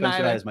 won't happen Spencer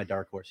either. Knight is my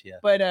dark horse, yeah.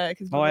 But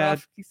because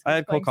I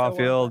had Cole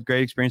Caulfield,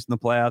 great experience in the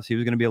playoffs. He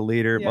was going to be a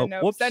leader. Yeah, Oh,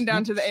 no, whoops. send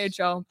down to the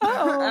AHL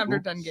after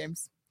 10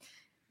 games.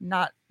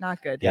 Not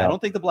good. Yeah, I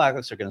don't think the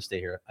Blackhawks are going to stay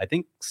here. I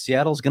think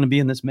Seattle's going to be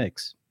in this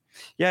mix.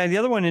 Yeah, and the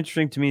other one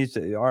interesting to me is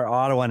are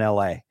Ottawa and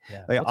LA.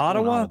 Yeah, Like what's going on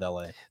Ottawa, with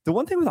LA? the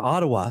one thing with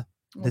Ottawa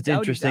Well, that's Doughty's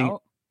interesting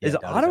out. is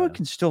Doughty's Ottawa out.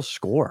 can still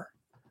score.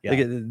 Yeah.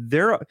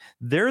 Like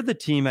they're the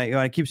team.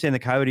 I keep saying the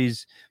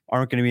Coyotes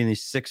aren't going to be in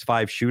these 6-5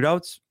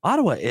 shootouts.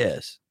 Ottawa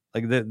is.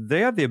 Like they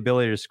have the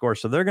ability to score,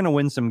 so they're going to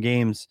win some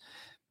games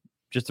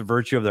just the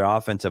virtue of their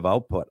offensive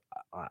output.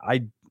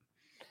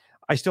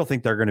 I still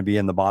think they're going to be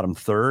in the bottom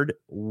third.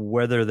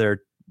 Whether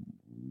they're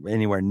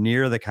anywhere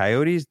near the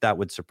Coyotes, that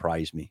would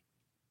surprise me.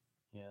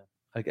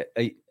 Yeah,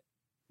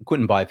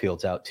 Quentin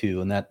Byfield's out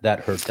too, and that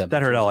hurt them.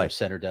 That hurt Their LA.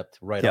 center depth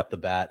right Yep. off the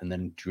bat, and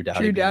then Drew Doughty.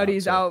 Drew being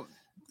Doughty's so- out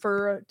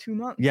for 2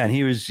 months. Yeah, and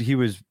he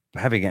was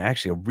having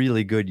actually a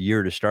really good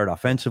year to start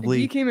offensively.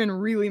 He came in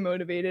really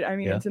motivated. I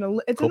mean, Yeah. it's an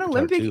Kopitar,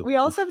 Olympic. too. We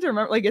also have to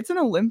remember, like, it's an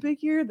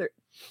Olympic year. They're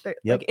Yep.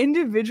 Like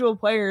individual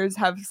players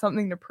have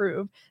something to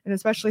prove, and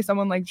especially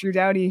someone like Drew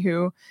Doughty,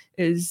 who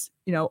is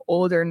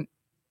older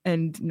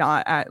and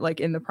not at like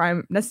in the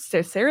prime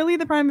necessarily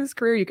the prime of his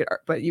career.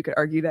 But you could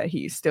argue that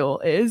he still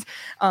is.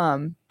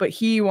 But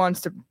he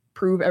wants to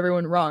prove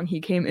everyone wrong.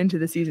 He came into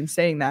the season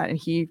saying that, and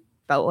he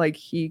felt like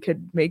he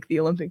could make the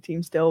Olympic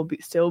team still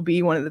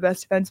be one of the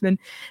best defensemen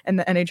in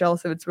the NHL.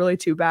 So it's really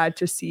too bad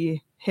to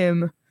see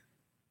him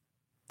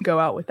go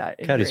out with that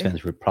injury. Coyotes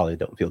fans would probably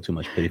don't feel too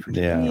much pity for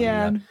Drew.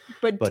 Yeah.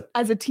 But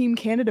as a Team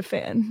Canada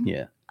fan,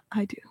 Yeah.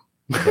 I do.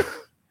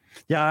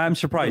 Yeah, I'm I'll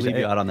surprised. leave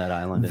you out on that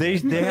island. They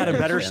had a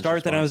better Fans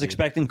start than I was respond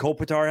expecting.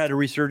 Kopitar had a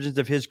resurgence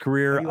of his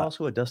career. Are you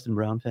also a Dustin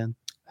Brown fan?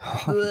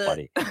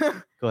 Buddy.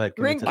 Go ahead.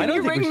 Can I don't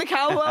you think ring the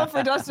cowbell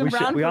for Dustin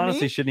Brown? We for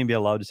honestly me? shouldn't even be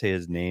allowed to say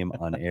his name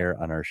on air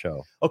on our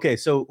show. Okay,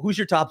 so who's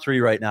your top three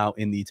right now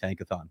in the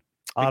Tankathon?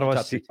 Ottawa.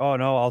 top three.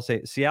 I'll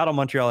say Seattle,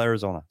 Montreal,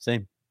 Arizona.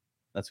 Same.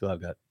 That's who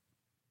I've got.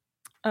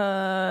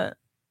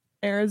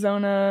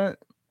 Arizona,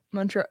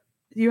 Montreal.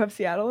 You have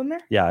Seattle in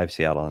there? Yeah, I have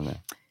Seattle in there.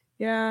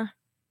 Yeah.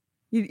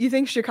 You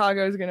think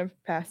Chicago is going to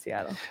pass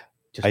Seattle?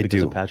 Just I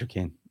because do. of Patrick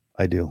Kane.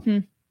 I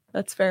do.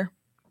 That's fair.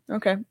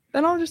 Okay.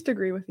 Then I'll just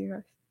agree with you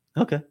guys.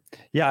 Okay.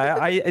 Yeah,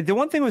 I the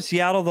one thing with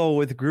Seattle though,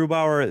 with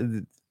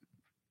Grubauer,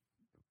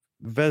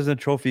 Vezina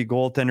Trophy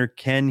goaltender,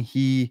 can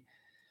he,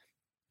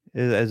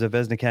 as a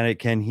Vezina candidate,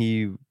 can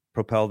he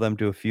propel them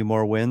to a few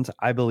more wins?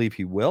 I believe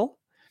he will.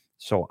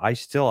 So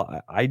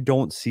I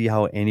don't see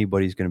how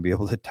anybody's going to be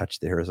able to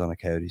touch the Arizona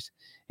Coyotes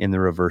in the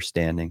reverse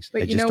standings. But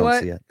I you just know don't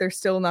what? see it. They're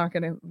still not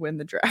going to win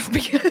the draft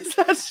because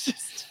that's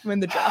just win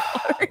the draft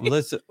lottery.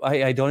 Listen,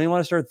 I don't even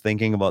want to start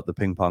thinking about the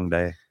ping pong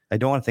day. I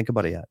don't want to think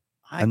about it yet.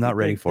 I'm not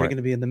ready for They're it. going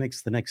to be in the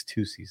mix the next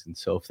two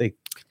seasons. So if they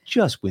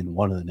just win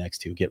one of the next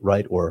two, get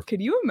right, or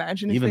Could you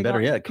imagine if Even they better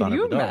got, yet, Could Connor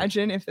you Bedard.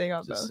 imagine if they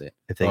got just both? say-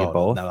 If they get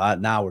both,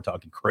 Now we're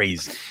talking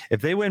crazy. if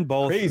they win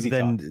both, Crazy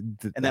then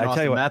And then I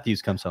tell you what,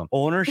 Matthews comes home.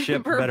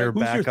 ownership Perfect. better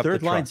Who's back your up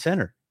third the line truck.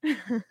 center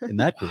in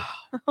that group?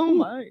 Oh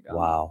my god!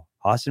 Wow.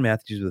 Austin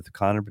Matthews with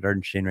Connor Bedard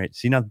and Shane Wright.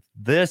 See, now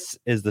this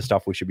is the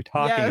stuff we should be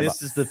talking Yes. about.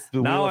 This is the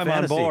Now wheel of I'm on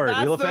fantasy. board.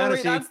 Wheel of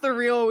fantasy. That's the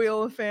real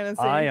wheel of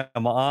fantasy. I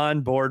am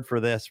on board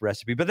for this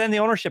recipe. But then the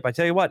ownership, I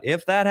tell you what,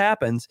 if that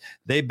happens,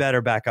 they better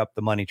back up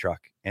the money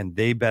truck and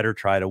they better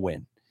try to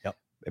win. Yep.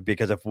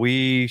 Because if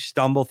we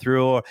stumble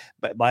through,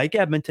 like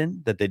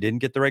Edmonton, that they didn't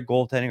get the right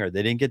goaltending or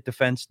they didn't get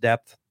defense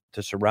depth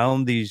to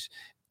surround these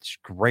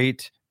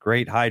great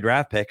high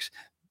draft picks,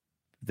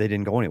 they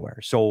didn't go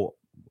anywhere. So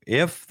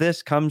if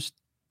this comes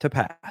to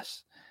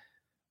pass,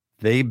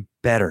 they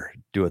better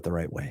do it the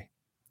right way.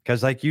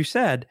 Because like you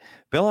said,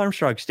 Bill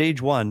Armstrong, stage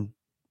one,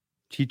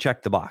 he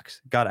checked the box,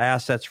 got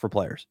assets for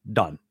players,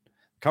 done.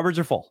 Cupboards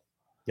are full.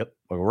 Yep.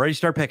 We're ready to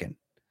start picking.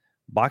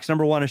 Box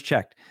number one is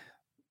checked.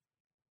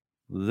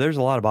 There's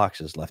a lot of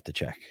boxes left to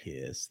check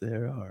Yes,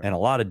 there are. and a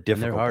lot of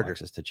difficult harder.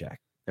 boxes to check.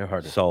 They're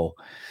harder. So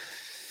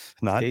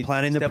not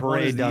planning the Step one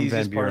is parade the down Van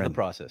easiest part of the Buren.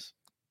 process.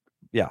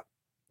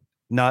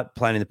 Not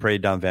planning the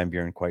parade down Van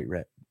Buren quite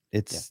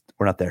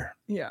we're not there.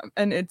 Yeah.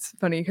 And it's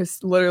funny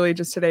because literally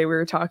just today we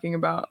were talking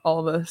about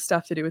all the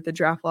stuff to do with the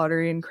draft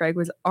lottery, and Craig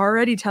was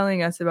already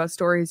telling us about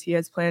stories he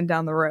has planned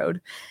down the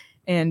road.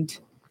 And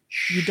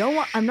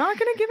I'm not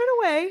going to give it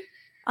away.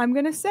 I'm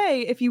going to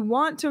say, if you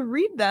want to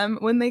read them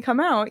when they come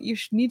out, you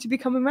need to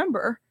become a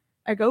member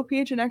at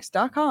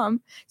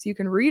gophnx.com so you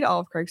can read all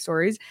of Craig's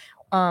stories.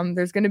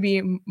 There's going to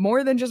be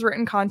more than just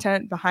written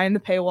content behind the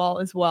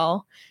paywall as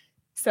well.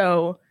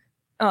 So,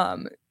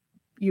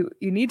 you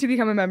need to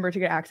become a member to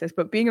get access,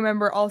 but being a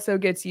member also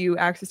gets you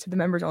access to the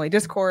members only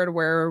Discord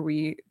where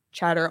we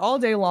chatter all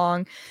day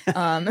long.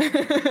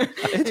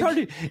 It's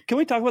hard can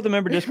we talk about the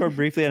member Discord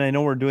briefly? And I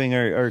know we're doing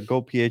our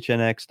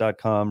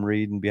gophnx.com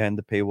read and behind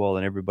the paywall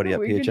and everybody at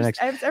PHNX.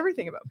 It's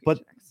everything about PHNX. But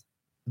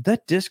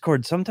that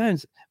Discord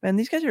sometimes, man,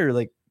 these guys are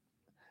like,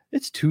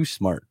 it's too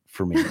smart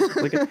for me.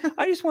 Like,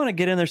 I just want to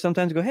get in there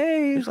sometimes and go,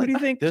 hey, who do you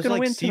think is going to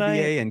win tonight? There's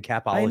like CBA and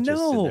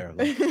capologists in there.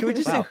 Like, can we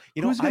just say,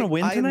 who's going to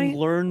win tonight? I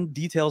learn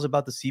details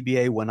about the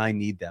CBA when I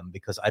need them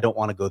because I don't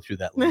want to go through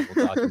that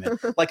legal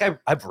document. Like,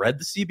 I've read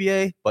the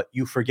CBA, but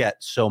you forget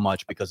so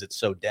much because it's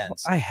so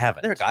dense. I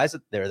haven't. There are guys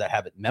there that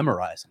have it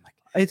memorized. I'm like,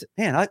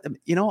 man, I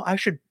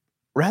should,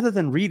 rather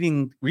than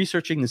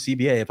researching the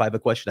CBA, if I have a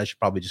question, I should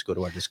probably just go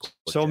to our Discord.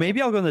 So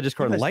maybe I'll go in the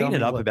Discord and lighten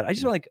it up a bit. I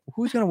just like,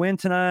 who's going to win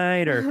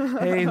tonight? Or,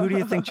 hey, who do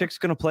you think Chick's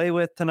going to play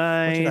with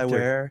tonight? What should I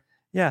wear?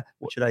 Yeah.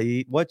 What should I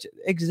eat?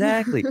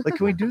 Exactly. Like,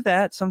 can we do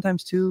that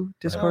sometimes too,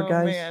 Discord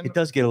guys? Man. It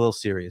does get a little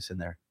serious in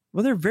there.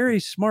 Well, they're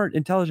very smart,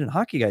 intelligent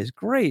hockey guys.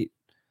 Great.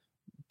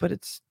 But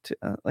it's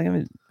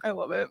I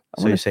love it.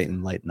 So you're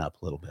saying lighten up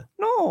a little bit?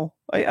 No.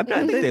 I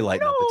think they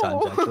lighten up at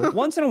times, actually.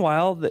 Once in a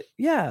while,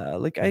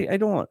 I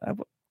don't want...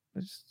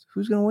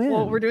 who's going to win?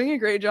 Well, we're doing a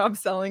great job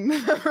selling the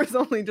members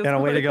only. Kind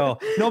of way to go.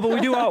 No, but we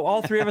do.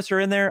 All three of us are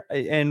in there,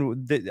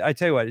 and I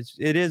tell you what,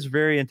 it is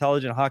very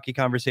intelligent hockey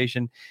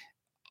conversation.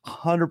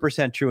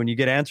 100% true, and you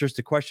get answers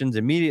to questions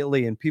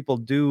immediately, and people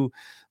do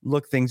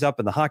look things up,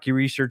 and the hockey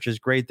research is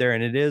great there.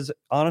 And it is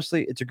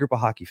honestly, it's a group of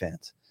hockey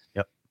fans.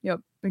 Yep,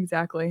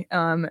 exactly.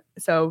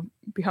 So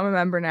become a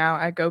member now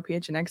at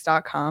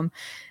gophnx.com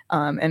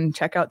and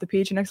check out the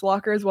PHNX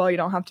locker as well. You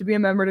don't have to be a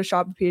member to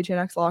shop the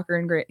PHNX locker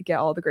and get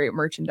all the great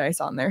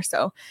merchandise on there.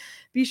 So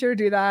be sure to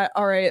do that.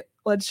 All right,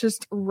 let's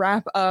just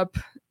wrap up.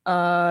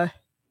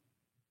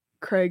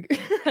 Craig,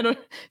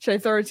 should I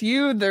throw it to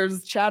you?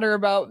 There's chatter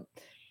about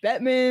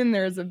Bettman.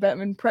 There's a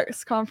Bettman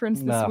press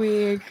conference this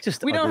week.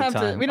 We don't have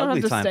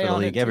to stay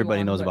on it.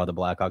 Everybody knows about the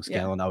Blackhawks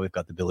scandal. Now we've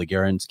got the Billy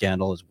Guerin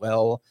scandal as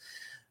well.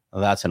 Well,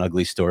 that's an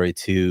ugly story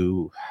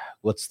too.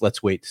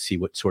 Let's wait to see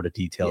what sort of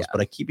details. But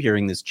I keep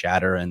hearing this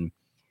chatter, and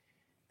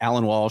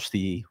Alan Walsh,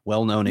 the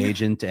well-known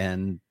agent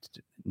and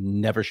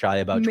never shy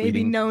about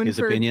tweeting his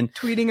opinion,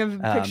 tweeting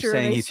a picture,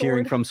 saying he's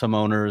hearing from some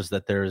owners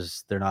that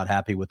they're not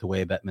happy with the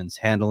way Bettman's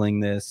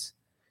handling this.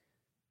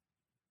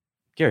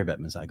 Gary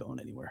Bettman's not going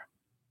anywhere.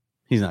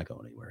 He's not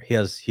going anywhere. He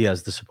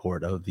has the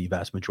support of the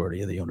vast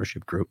majority of the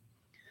ownership group.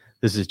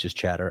 This is just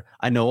chatter.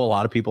 I know a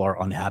lot of people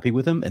are unhappy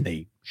with him, and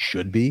they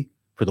should be,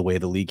 for the way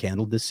the league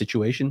handled this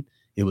situation.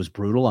 It was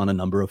brutal on a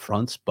number of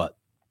fronts, but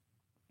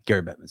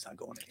Gary Bettman's not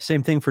going anywhere.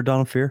 Same thing for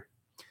Donald Fear.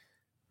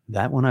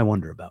 That one I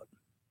wonder about.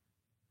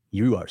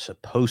 You are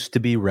supposed to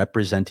be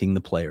representing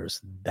the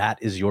players. That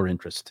is your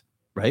interest,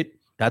 right?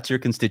 That's your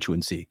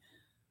constituency.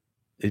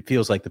 It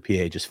feels like the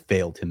PA just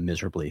failed him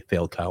miserably,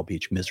 failed Kyle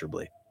Beach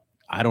miserably.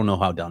 I don't know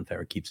how Don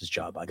Farrell keeps his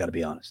job. I got to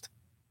be honest.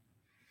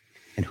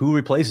 And who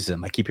replaces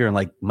him? I keep hearing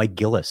like Mike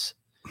Gillis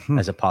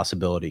as a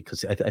possibility,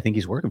 because I think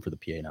he's working for the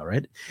PA now,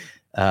 right?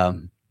 That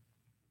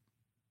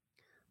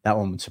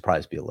one would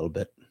surprise me a little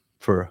bit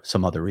for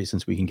some other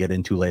reasons we can get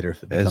into later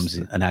if it becomes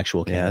an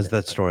actual candidate. Yeah, as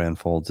that story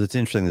unfolds. It's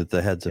interesting that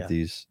the heads of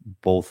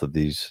both of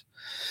these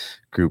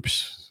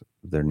groups,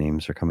 their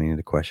names are coming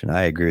into question.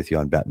 I agree with you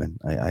on Bettman.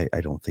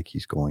 I don't think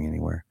he's going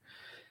anywhere.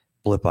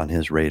 Blip on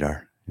his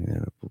radar.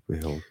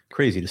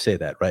 Crazy to say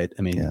that, right?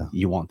 I mean,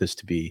 you want this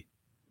to be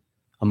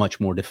a much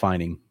more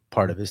defining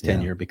part of his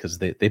tenure because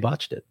they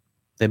botched it.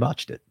 They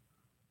botched it.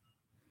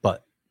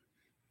 But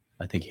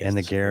I think he has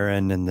the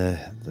Guerin and the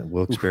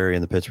Wilkes-Barre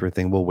and the Pittsburgh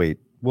thing. We'll wait.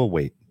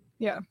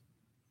 Yeah.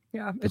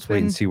 Let's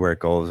wait and see where it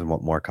goes and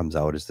what more comes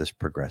out as this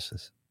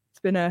progresses. It's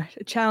been a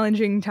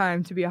challenging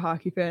time to be a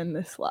hockey fan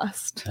this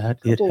last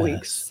couple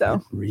weeks. So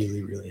it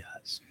really, really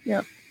has.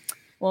 Yep.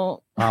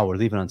 Well, wow, we're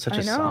leaving on such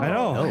a song. I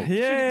know.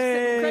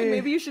 Yay! Craig,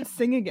 maybe you should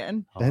sing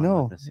again. I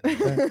know.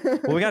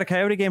 Well, we got a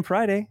Coyote game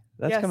Friday.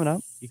 That's coming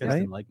up. You guys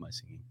didn't like my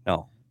singing.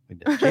 No.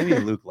 Jamie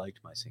and Luke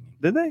liked my singing.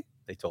 Did they?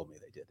 They told me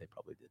they did. They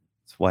probably did.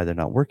 That's why they're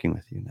not working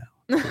with you now.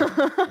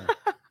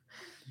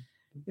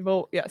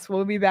 Well, yes,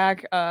 we'll be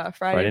back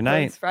Friday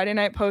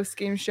night post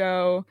game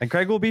show. And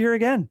Craig will be here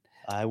again.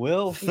 I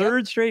will.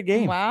 Third straight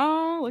game.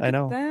 Wow. Look I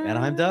know. At that.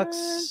 Anaheim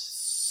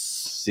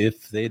Ducks.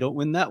 If they don't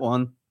win that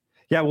one.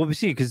 Yeah, we'll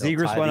see, because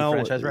Zegras went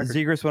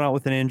out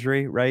with an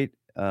injury, right?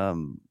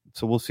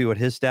 So we'll see what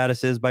his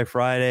status is by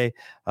Friday.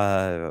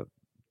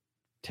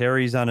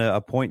 Terry's on a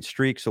point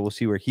streak, so we'll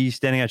see where he's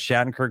standing at.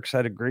 Shattenkirk's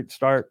had a great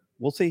start.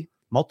 We'll see.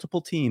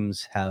 Multiple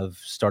teams have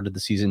started the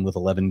season with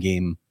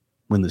 11-game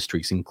winless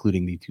streaks,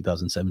 including the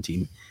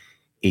 2017-18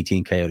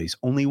 Coyotes.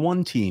 Only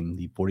one team,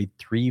 the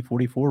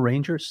 43-44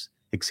 Rangers,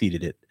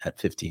 exceeded it at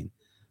 15.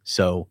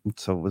 So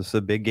it's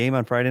a big game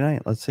on Friday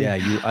night. Let's see.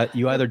 Yeah,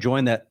 you either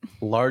join that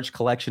large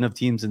collection of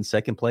teams in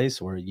second place,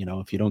 or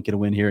if you don't get a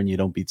win here and you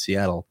don't beat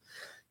Seattle,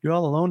 you're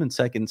all alone in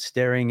second,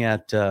 staring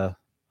at a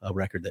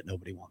record that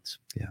nobody wants.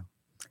 Yeah.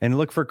 And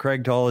look for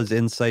Craig to all his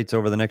insights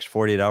over the next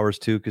 48 hours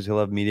too, because he'll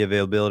have media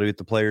availability with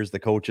the players, the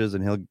coaches,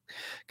 and he'll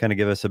kind of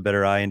give us a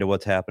better eye into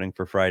what's happening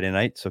for Friday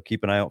night. So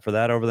keep an eye out for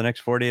that over the next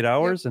 48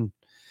 hours. Yep. And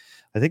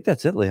I think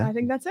that's it, Leah. I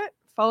think that's it.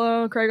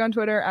 Follow Craig on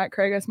Twitter at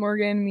Craig S.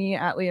 Morgan, me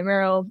at Leah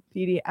Merrill,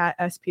 Petey at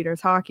S.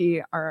 Peters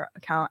Hockey, our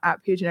account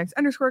at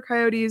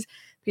PHNX_Coyotes,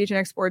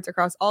 PHNX Sports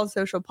across all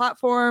social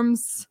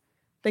platforms.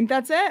 I think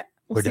that's it.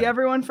 We'll see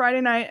everyone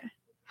Friday night.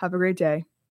 Have a great day.